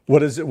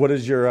 What is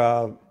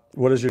your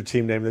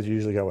team name that you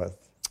usually go with?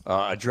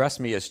 Address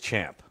me as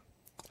champ.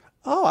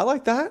 Oh, I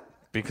like that.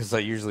 Because I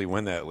usually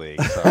win that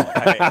league.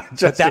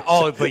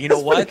 So but you know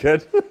what?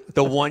 Good.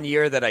 The one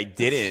year that I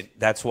didn't,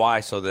 that's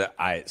why. So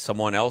that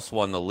someone else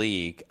won the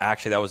league.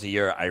 Actually, that was a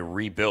year I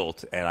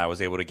rebuilt and I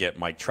was able to get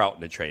Mike Trout in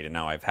the trade, and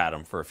now I've had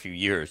him for a few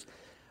years.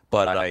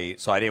 But I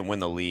didn't win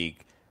the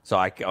league. So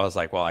I was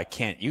like, well, I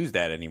can't use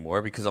that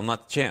anymore because I'm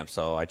not the champ.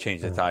 So I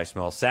changed it to I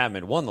Smell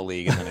Salmon, won the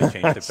league, and then I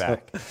changed it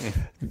back.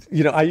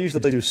 I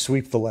usually do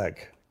sweep the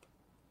leg.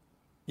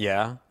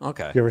 Yeah?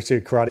 Okay. You ever see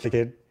a Karate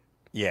Kid?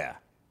 Yeah.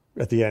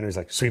 At the end, he's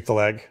like, sweep the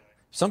leg.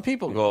 Some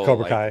people go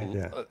Cobra Kai,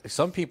 yeah.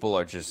 Some people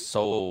are just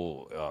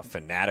so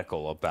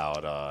fanatical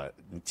about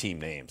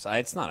team names.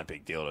 It's not a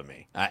big deal to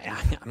me.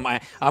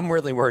 I'm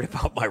really worried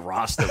about my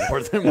roster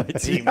more than my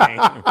team name.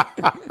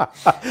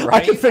 Right? I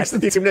can fix the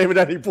team name at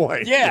any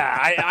point.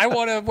 Yeah, I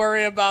want to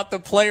worry about the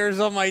players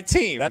on my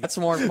team. That's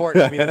more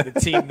important to me than the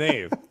team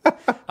name.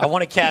 I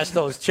want to cash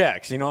those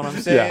checks. You know what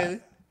I'm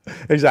saying? Yeah,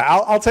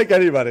 exactly. I'll take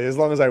anybody as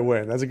long as I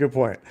win. That's a good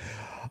point.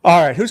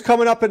 All right, who's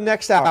coming up in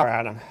next hour,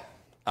 Adam?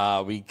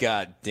 We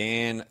got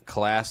Dan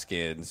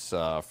Klaskins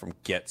from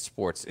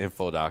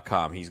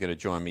GetSportsInfo.com. He's going to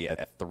join me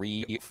at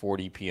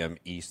 3:40 p.m.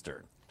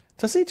 Eastern.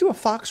 Does he do a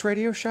Fox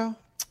radio show?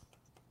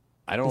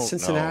 I don't know. In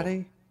Cincinnati?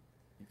 Know.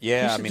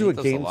 Yeah, he he do a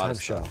does game a lot time of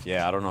stuff. show.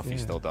 Yeah, I don't know if he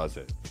still does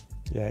it.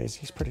 Yeah,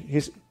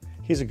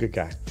 he's a good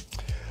guy.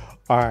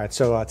 All right,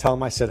 so tell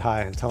him I said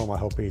hi and tell him I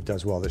hope he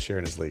does well this year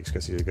in his leagues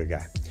because he's a good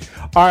guy.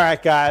 All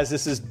right, guys,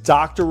 this is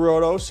Dr.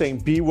 Roto saying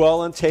be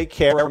well and take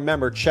care.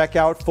 Remember, check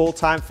out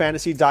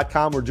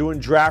fulltimefantasy.com. We're doing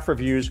draft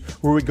reviews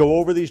where we go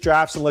over these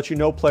drafts and let you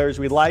know players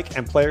we like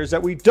and players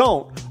that we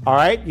don't. All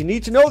right, you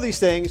need to know these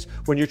things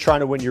when you're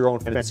trying to win your own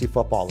fantasy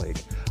football league.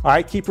 All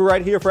right, keep it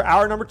right here for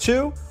hour number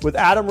 2 with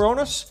Adam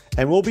Ronis,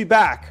 and we'll be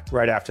back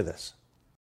right after this.